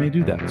 I may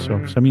do that.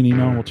 So send me an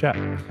email and we'll chat.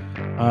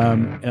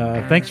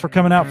 Thanks for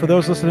coming out. For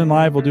those listening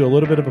live, we'll do a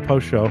little bit of a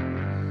post show.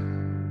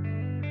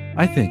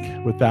 I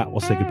think with that,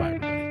 we'll say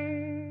goodbye.